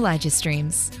has been Elijah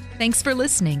Streams. Thanks for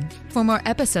listening. For more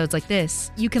episodes like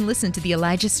this, you can listen to the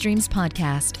Elijah Streams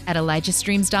podcast at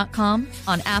ElijahStreams.com,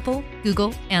 on Apple,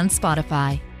 Google, and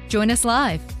Spotify. Join us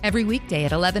live every weekday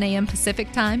at 11 a.m.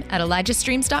 Pacific Time at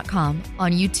ElijahStreams.com,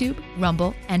 on YouTube,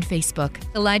 Rumble, and Facebook.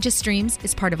 Elijah Streams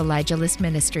is part of Elijah List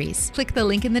Ministries. Click the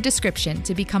link in the description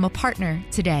to become a partner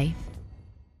today.